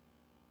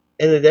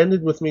 And it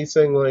ended with me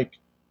saying like,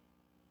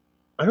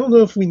 I don't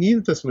know if we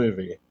needed this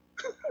movie.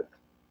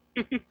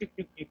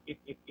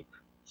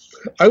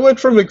 I went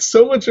from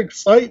so much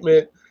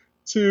excitement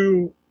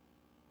to,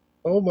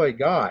 oh my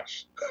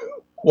gosh,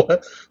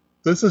 what?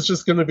 This is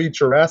just going to be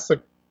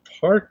Jurassic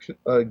Park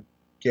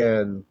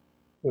again.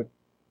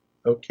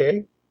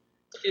 Okay.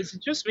 Is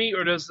it just me,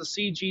 or does the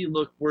CG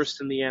look worse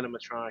than the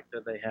animatronic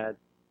that they had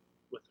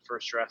with the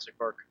first Jurassic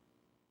Park?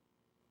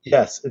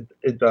 Yes,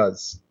 it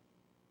does.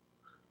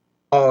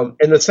 And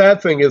the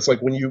sad thing is,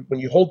 like when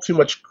you hold too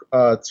much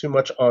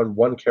on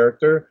one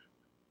character,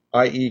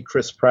 i.e.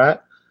 Chris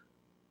Pratt,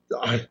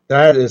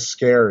 that is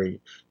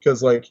scary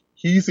because like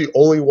he's the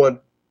only one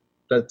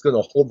that's going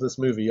to hold this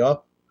movie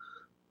up.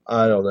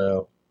 I don't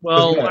know.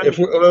 Well, yeah, if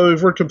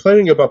we're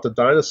complaining about the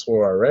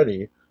dinosaur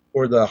already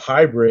or the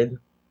hybrid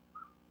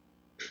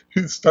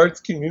who starts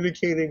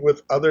communicating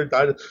with other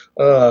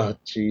dinosaurs,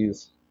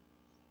 jeez.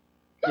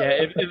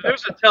 Yeah,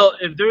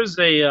 if there's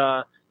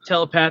a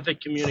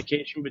telepathic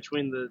communication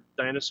between the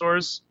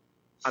dinosaurs,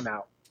 I'm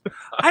out.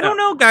 I don't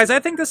know, guys. I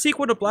think the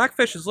sequel to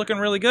Blackfish is looking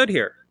really good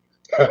here.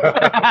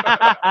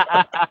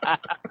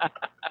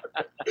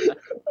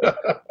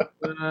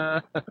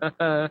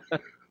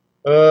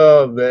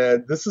 Oh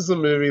man, this is a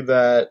movie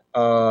that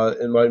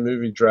in my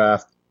movie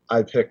draft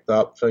I picked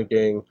up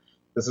thinking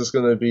this is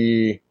going to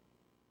be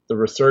the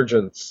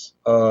resurgence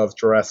of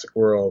Jurassic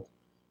World,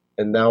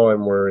 and now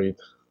I'm worried.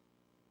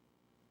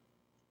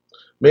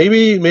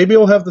 Maybe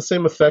it'll have the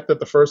same effect that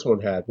the first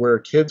one had, where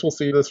kids will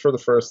see this for the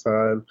first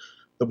time.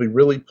 They'll be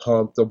really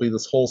pumped. There'll be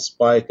this whole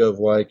spike of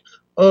like,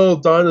 oh,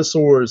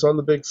 dinosaurs on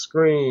the big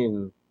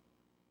screen.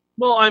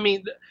 Well, I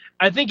mean,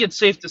 I think it's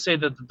safe to say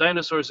that the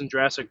dinosaurs in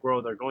Jurassic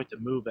World are going to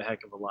move a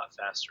heck of a lot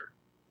faster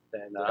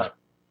than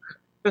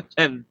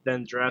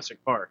than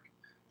Jurassic Park.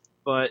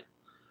 But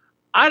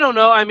I don't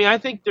know. I mean, I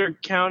think they're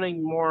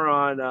counting more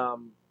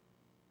on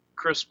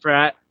Chris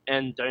Pratt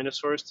and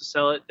dinosaurs to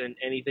sell it than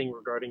anything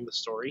regarding the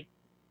story.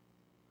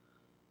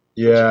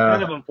 Yeah, which is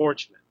kind of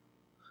unfortunate.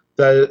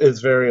 That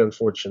is very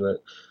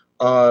unfortunate.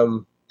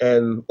 And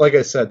like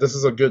I said, this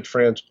is a good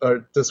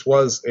this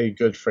was a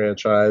good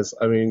franchise.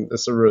 I mean,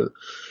 we're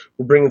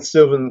bringing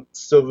Steven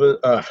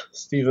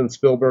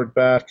Spielberg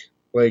back.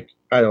 Like,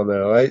 I don't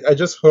know. I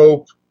just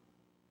hope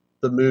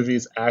the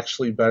movie's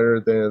actually better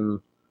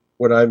than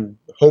what I'm.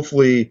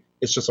 Hopefully,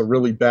 it's just a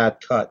really bad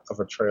cut of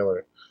a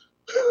trailer.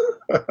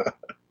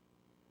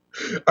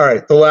 All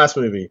right, the last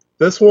movie.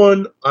 This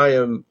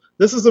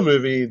is a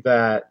movie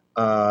that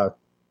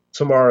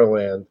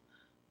Tomorrowland.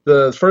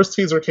 The first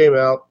teaser came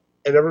out,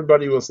 and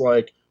everybody was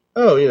like,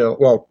 oh,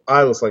 well,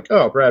 I was like,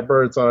 oh, Brad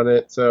Bird's on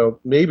it, so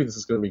maybe this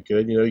is going to be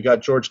good. You got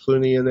George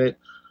Clooney in it.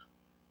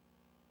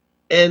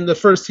 And the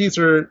first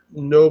teaser,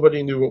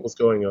 nobody knew what was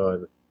going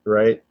on,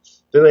 right?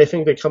 Then I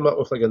think they come up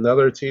with like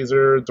another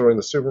teaser during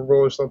the Super Bowl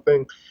or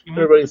something. Mm-hmm.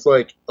 Everybody's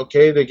like,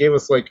 okay, they gave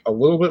us like a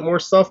little bit more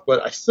stuff,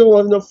 but I still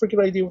have no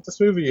freaking idea what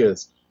this movie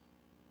is.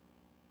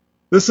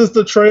 This is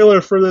the trailer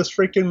for this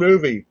freaking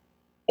movie.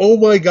 Oh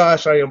my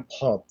gosh, I am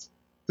pumped.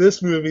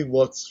 This movie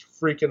looks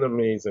freaking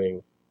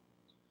amazing.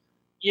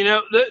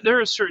 There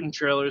are certain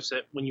trailers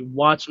that when you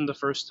watch them the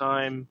first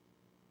time,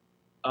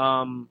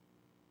 you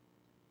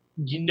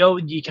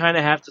kind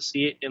of have to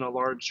see it in a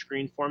large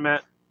screen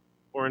format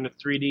or in a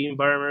 3D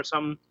environment or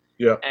something.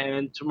 Yeah.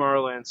 And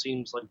Tomorrowland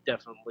seems like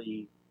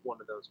definitely one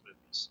of those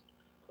movies.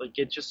 Like,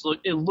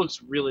 it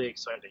looks really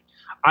exciting.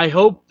 I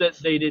hope that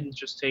they didn't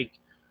just take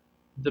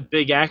the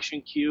big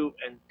action cue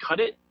and cut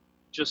it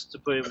just to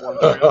put in one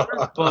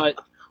trailer, but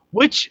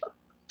which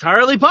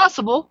entirely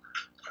possible.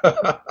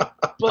 But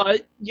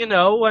I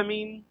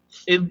mean,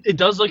 it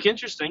does look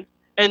interesting,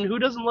 and who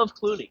doesn't love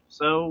Clooney?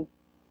 So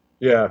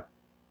yeah.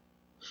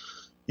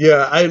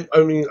 I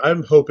mean,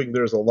 I'm hoping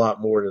there's a lot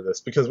more to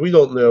this because we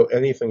don't know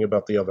anything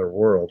about the other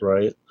world,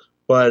 right?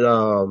 But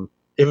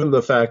even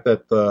the fact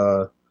that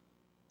the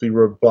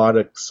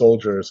robotic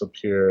soldiers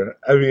appear,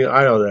 I mean,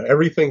 I don't know.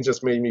 Everything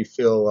just made me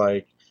feel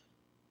like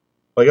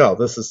oh,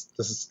 this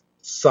is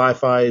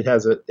sci-fi. It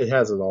has it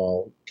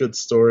all. Good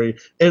story,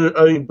 and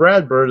I mean,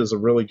 Brad Bird is a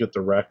really good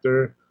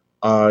director.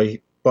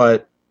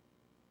 But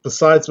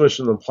besides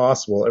Mission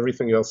Impossible,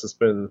 everything else has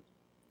been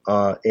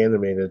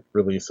animated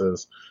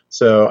releases.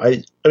 So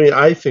I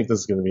think this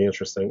is going to be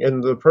interesting.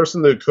 And the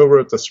person that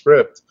co-wrote the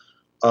script,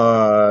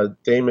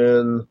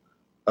 Damon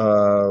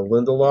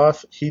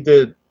Lindelof, he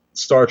did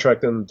Star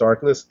Trek Into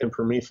Darkness and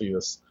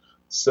Prometheus.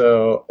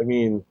 So I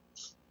mean,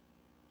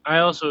 I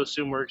also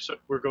assume we're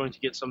going to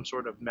get some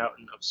sort of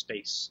mountain of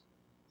space.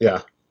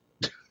 Yeah.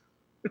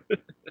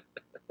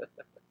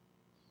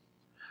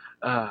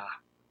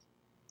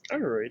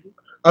 Alright.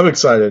 I'm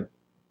excited.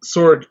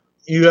 Sorg,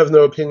 you have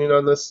no opinion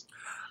on this?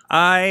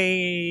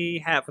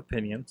 I have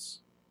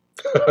opinions.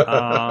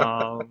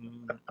 I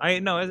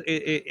know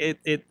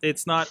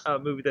it's not a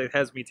movie that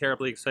has me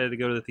terribly excited to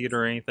go to the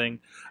theater or anything.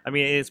 I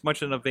mean, it's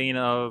much in the vein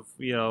of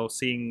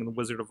seeing the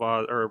Wizard of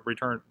Oz or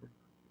Return.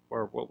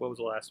 Or what was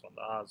the last one?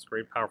 The Oz,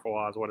 Great Powerful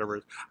Oz, whatever.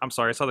 I'm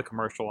sorry, I saw the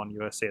commercial on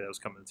USA that was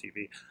coming to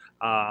TV.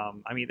 I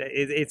mean,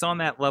 it's on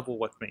that level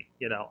with me.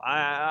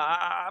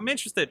 I'm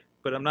interested,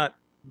 but I'm not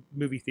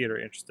movie theater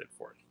interested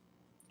for it.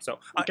 So,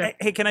 okay.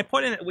 Hey, can I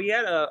put in? We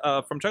had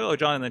from Juggalo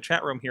John in the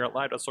chat room here at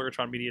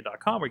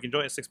live.sorgatronmedia.com, where you can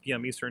join at 6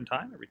 p.m. Eastern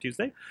Time every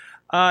Tuesday.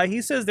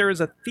 He says there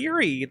is a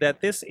theory that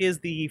this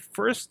is the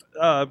first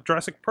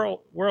Jurassic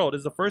World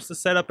is the first to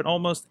set up in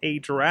almost a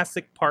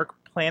Jurassic Park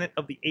Planet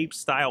of the Apes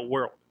style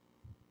world.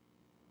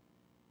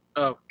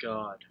 Oh,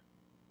 God.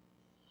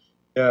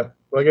 Yeah,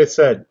 like I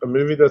said, a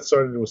movie that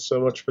started with so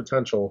much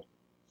potential.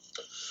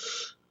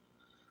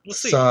 We'll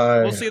see.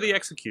 We'll see the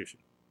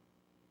execution.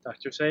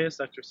 Dr. Sayus.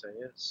 No,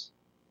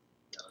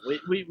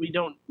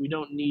 we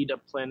don't need a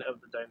Planet of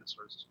the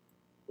Dinosaurs.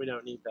 We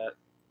don't need that.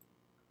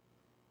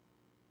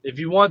 If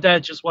you want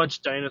that, just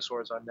watch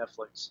Dinosaurs on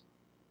Netflix.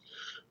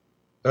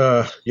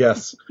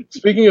 Yes.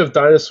 Speaking of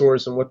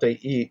dinosaurs and what they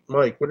eat,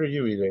 Mike, what are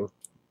you eating?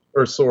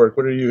 Or Sorg,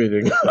 what are you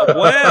eating?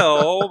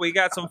 Well, we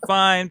got some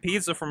fine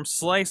pizza from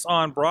Slice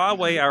on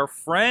Broadway. Our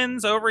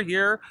friends over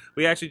here,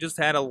 we actually just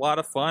had a lot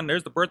of fun.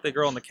 There's the birthday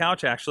girl on the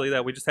couch, actually,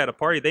 that we just had a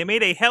party. They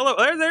made a hello.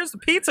 There's the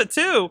pizza,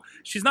 too.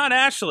 She's not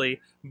Ashley,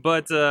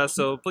 but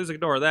so please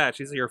ignore that.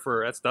 She's here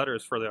for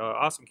Stutters for the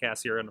Awesome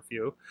Cast here in a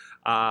few.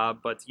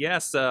 But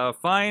yes,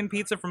 fine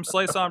pizza from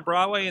Slice on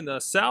Broadway in the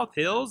South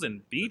Hills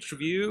and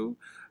Beachview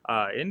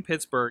in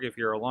Pittsburgh, if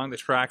you're along the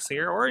tracks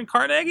here, or in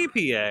Carnegie,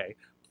 PA.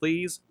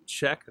 Please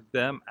check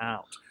them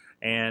out.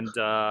 And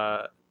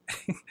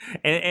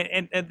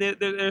and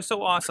they're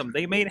so awesome.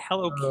 They made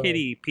Hello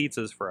Kitty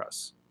pizzas for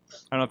us. I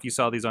don't know if you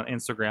saw these on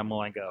Instagram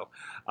while ago,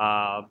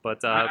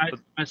 but I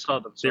saw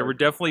them. They were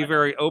definitely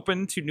very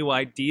open to new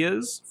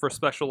ideas for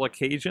special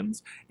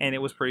occasions, and it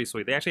was pretty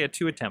sweet. They actually had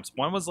 2 attempts.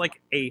 One was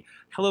like a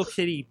Hello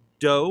Kitty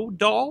dough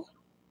doll,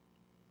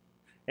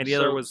 and the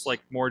other was like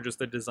more just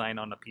a design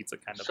on a pizza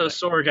kind of thing.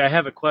 So, Sorg, I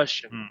have a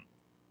question.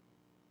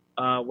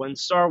 When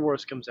Star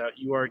Wars comes out,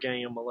 you are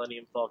getting a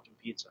Millennium Falcon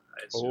pizza,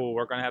 I assume. Oh,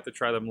 we're gonna have to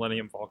try the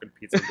Millennium Falcon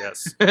pizza.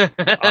 Yes.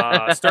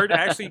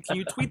 Actually, can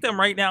you tweet them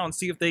right now and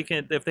see if they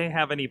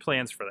have any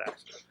plans for that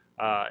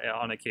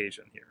on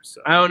occasion here?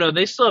 So I don't know.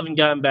 They still haven't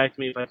gotten back to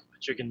me if I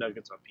put chicken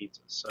nuggets on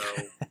pizza. So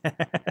well,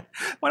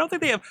 I don't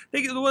think they have.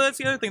 Well, that's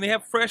the other thing. They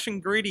have fresh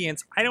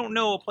ingredients. I don't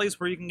know a place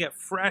where you can get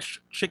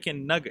fresh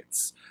chicken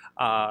nuggets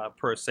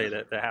per se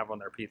that they have on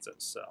their pizzas.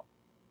 So.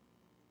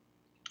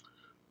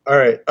 All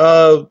right.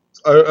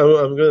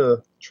 I'm going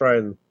to try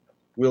and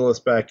wheel us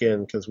back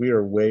in because we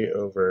are way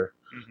over.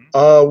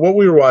 What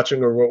we were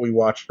watching or what we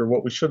watched or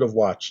what we should have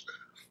watched.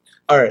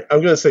 All right. I'm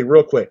going to say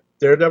real quick.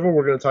 Daredevil,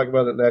 we're going to talk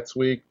about it next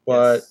week,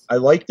 but yes. I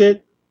liked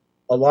it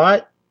a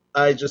lot.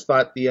 I just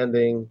thought the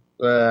ending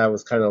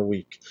was kind of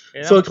weak.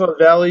 Yeah. Silicon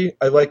Valley,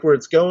 I like where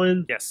it's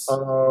going. Yes.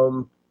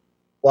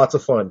 Lots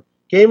of fun.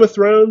 Game of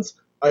Thrones,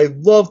 I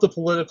love the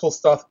political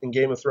stuff in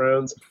Game of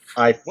Thrones.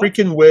 I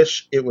freaking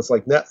wish it was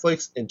like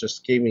Netflix and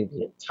just gave me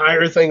the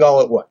entire thing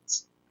all at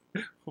once.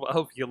 Well,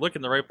 if you look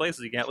in the right places,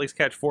 you can at least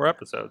catch 4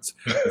 episodes.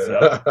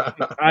 So.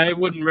 I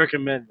wouldn't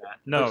recommend that.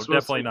 No,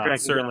 definitely not.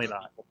 Certainly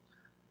not.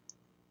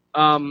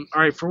 All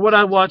right, for what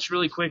I watched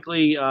really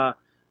quickly,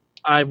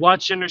 I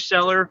watched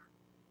Interstellar.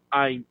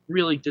 I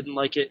really didn't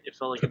like it. It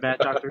felt like a bad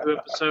Doctor Who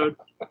episode.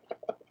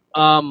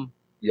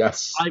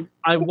 Yes.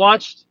 I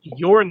watched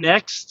You're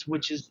Next,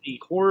 which is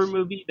the horror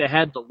movie that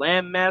had the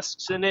lamb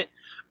masks in it.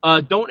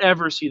 Don't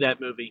ever see that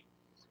movie.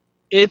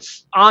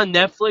 It's on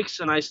Netflix,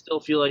 and I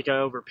still feel like I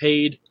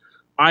overpaid.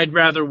 I'd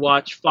rather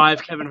watch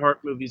 5 Kevin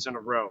Hart movies in a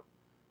row.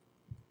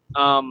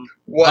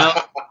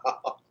 Wow.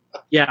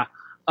 Yeah.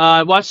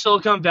 I watched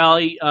Silicon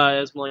Valley,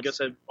 as Malenka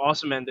said,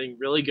 awesome ending,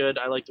 really good.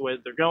 I like the way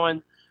that they're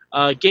going.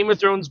 Game of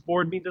Thrones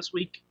bored me this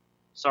week.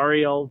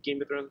 Sorry, all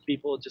Game of Thrones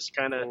people, it just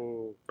kind of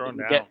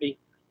didn't get me.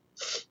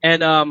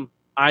 And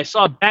I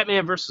saw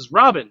Batman vs.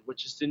 Robin,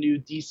 which is the new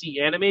DC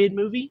animated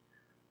movie.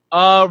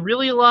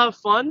 Really a lot of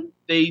fun.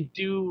 They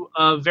do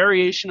a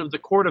variation of the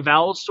Court of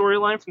Owls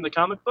storyline from the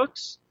comic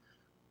books.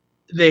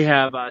 They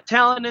have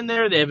talent in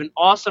there. They have an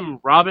awesome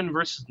Robin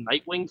versus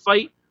Nightwing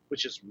fight,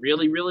 which is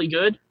really, really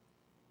good.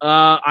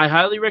 I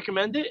highly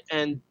recommend it,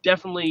 and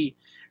definitely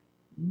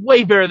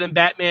way better than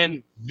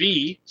Batman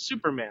v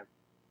Superman.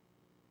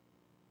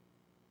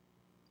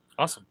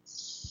 Awesome.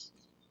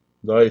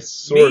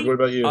 Nice. Sorg, what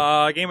about you?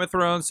 Game of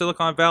Thrones,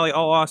 Silicon Valley,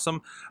 all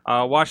awesome.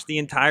 Watched the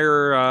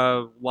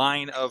entire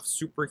line of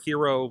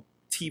superhero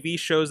TV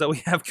shows that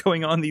we have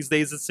going on these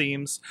days, it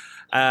seems.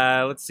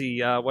 Let's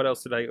see, what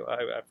else did I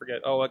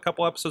forget? Oh, a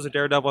couple episodes of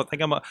Daredevil. I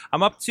think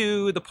I'm up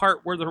to the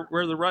part where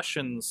the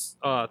Russians,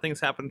 things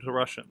happen to the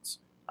Russians.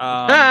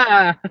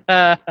 Yeah,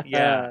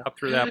 up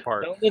through that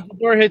part. Don't let the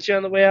door hit you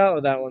on the way out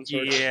of that one.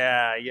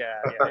 Yeah.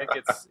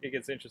 It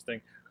gets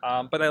interesting.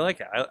 But I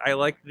like it. I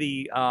like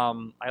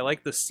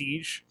the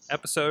Siege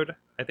episode.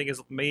 I think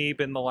it's maybe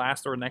been the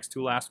last or next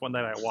to last one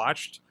that I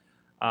watched.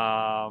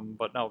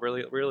 But no,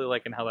 really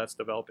liking how that's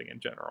developing in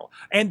general.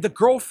 And the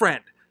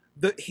girlfriend,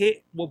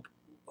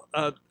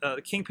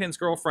 Kingpin's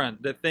girlfriend,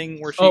 the thing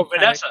where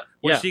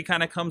she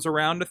kind of comes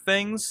around to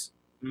things,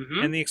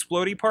 and the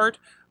explodey part.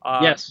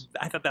 Yes,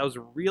 I thought that was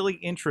really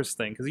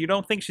interesting because you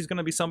don't think she's going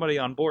to be somebody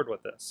on board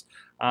with this.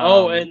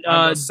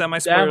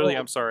 Semi-spoilerly.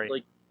 I'm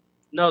sorry.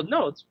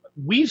 No,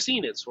 we've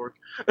seen it, Sorg.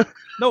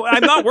 No,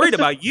 I'm not worried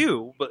about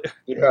you, but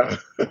yeah,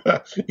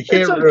 you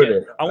can't ruin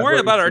it. I'm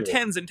worried about our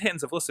tens and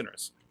tens of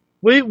listeners.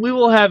 We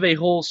will have a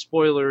whole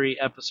spoilery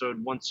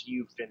episode once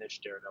you finish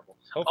Daredevil.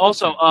 Hopefully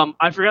also,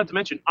 I forgot to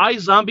mention,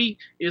 iZombie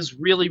is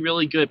really,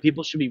 really good.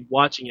 People should be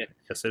watching it.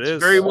 Yes, it is.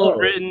 It's very well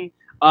written.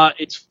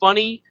 It's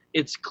funny.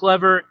 It's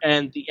clever,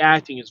 and the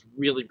acting is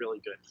really, really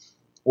good.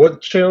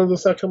 What channel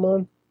does that come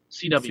on?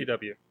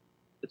 CW.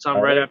 It's on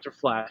right after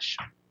Flash.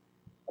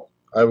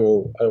 I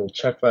will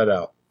check that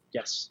out.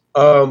 Yes.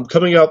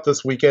 Coming out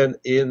this weekend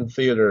in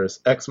theaters,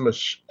 Ex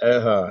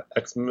Machina.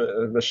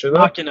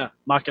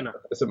 Machina.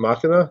 Is it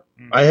Machina?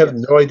 I have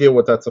no idea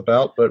what that's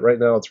about, but right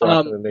now it's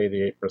rocking an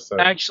 88%.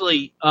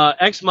 Actually,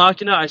 Ex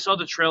Machina, I saw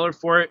the trailer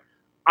for it.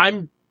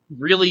 I'm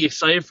really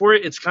excited for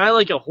it. It's kind of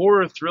like a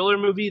horror thriller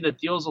movie that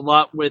deals a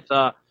lot with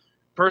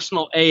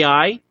personal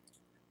AI,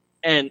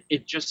 and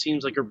it just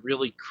seems like a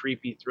really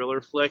creepy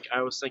thriller flick.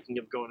 I was thinking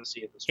of going to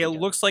see it this weekend. It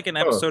looks like an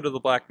episode of The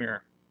Black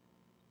Mirror.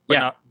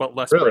 But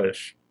less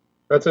British.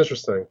 That's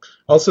interesting.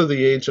 Also,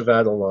 The Age of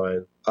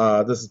Adeline.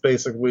 This is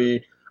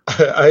basically,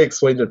 I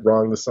explained it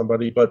wrong to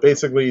somebody, but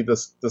basically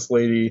this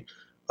lady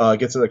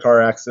gets in a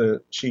car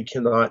accident. She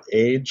cannot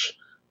age.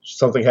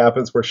 Something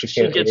happens where she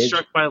can't age. She gets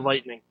struck by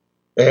lightning.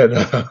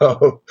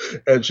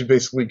 And she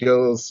basically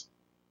goes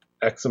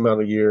X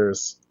amount of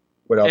years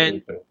without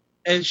aging.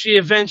 And she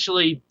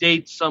eventually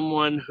dates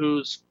someone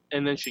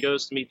and then she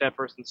goes to meet that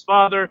person's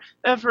father.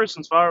 That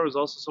person's father was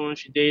also someone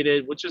she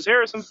dated, which is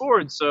Harrison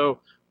Ford. So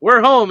we're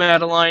home,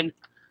 Adeline.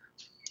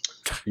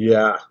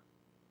 Yeah.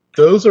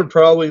 Those are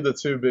probably the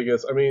two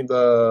biggest. I mean,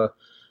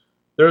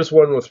 there's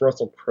one with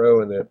Russell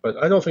Crowe in it, but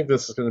I don't think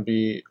this is going to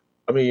be.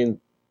 I mean,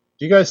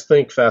 do you guys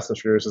think Fast and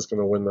Furious is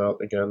going to win out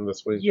again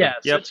this week? Yes,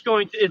 it's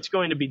going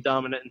to be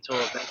dominant until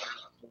Avengers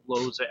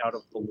blows it out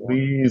of the water.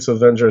 Please,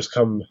 Avengers,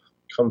 come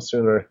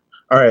sooner.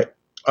 All right.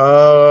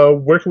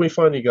 Where can we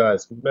find you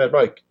guys? Mad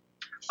Mike.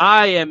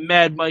 I am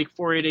Mad Mike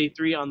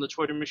 4883 on the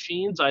Twitter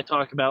machines. I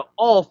talk about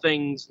all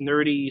things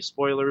nerdy,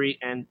 spoilery,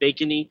 and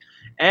bacony.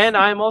 And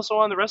I'm also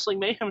on the Wrestling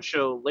Mayhem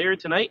show later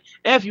tonight.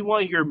 And if you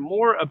want to hear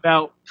more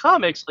about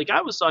comics, like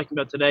I was talking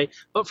about today,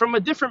 but from a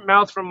different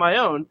mouth from my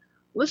own,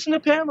 listen to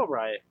Panel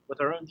Riot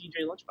with our own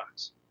DJ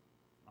Lunchbox.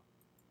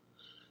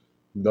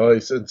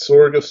 Nice. And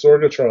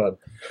Sorgatron.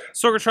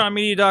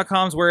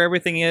 SorgatronMedia.com is where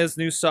everything is.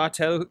 New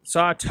Sawtooth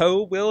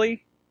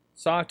Willie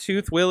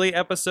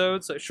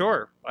episodes.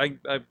 Sure.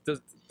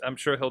 I'm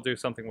sure he'll do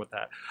something with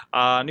that.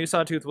 New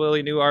Sawtooth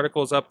Willie, new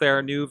articles up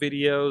there, new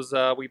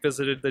videos. We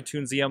visited the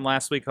Toonseum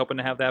last week, hoping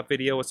to have that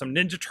video with some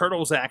Ninja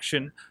Turtles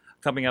action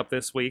coming up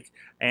this week,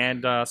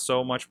 and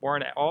so much more,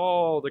 and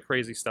all the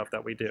crazy stuff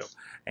that we do.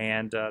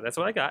 And that's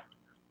what I got.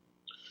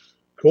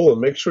 Cool.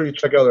 And make sure you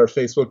check out our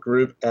Facebook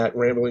group at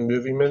Rambling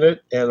Movie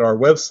Minute and our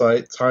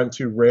website, Time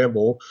to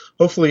Ramble.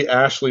 Hopefully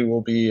Ashley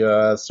will be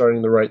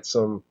starting to write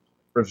some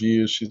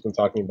reviews. She's been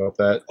talking about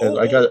that, and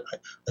I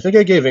think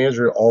I gave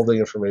Andrew all the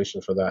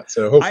information for that,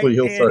 so hopefully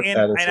he'll start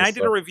adding some I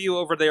did a review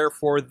over there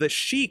for The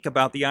Sheik,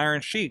 about the Iron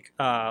Sheik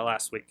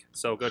last week,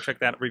 so go check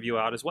that review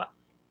out as well.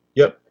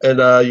 Yep.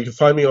 And you can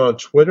find me on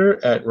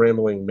Twitter at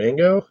Rambling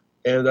Mango,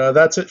 and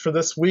that's it for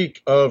this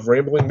week of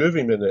Rambling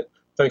Movie Minute.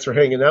 Thanks for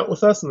hanging out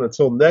with us, and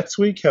until next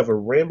week, have a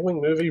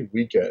Rambling Movie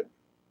weekend.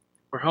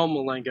 We're home,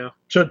 Malengo.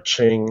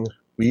 Cha-ching.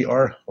 We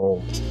are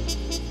home.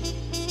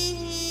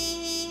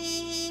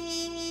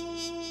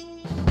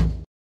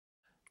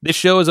 This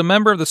show is a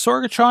member of the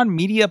Sorgatron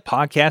Media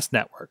Podcast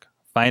Network.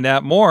 Find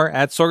out more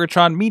at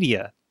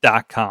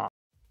sorgatronmedia.com.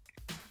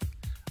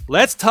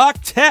 Let's talk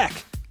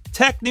tech.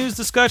 Tech news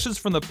discussions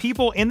from the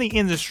people in the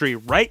industry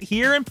right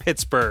here in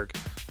Pittsburgh.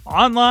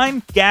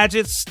 Online,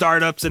 gadgets,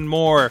 startups, and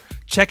more.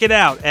 Check it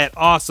out at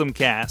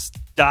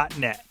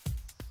awesomecast.net.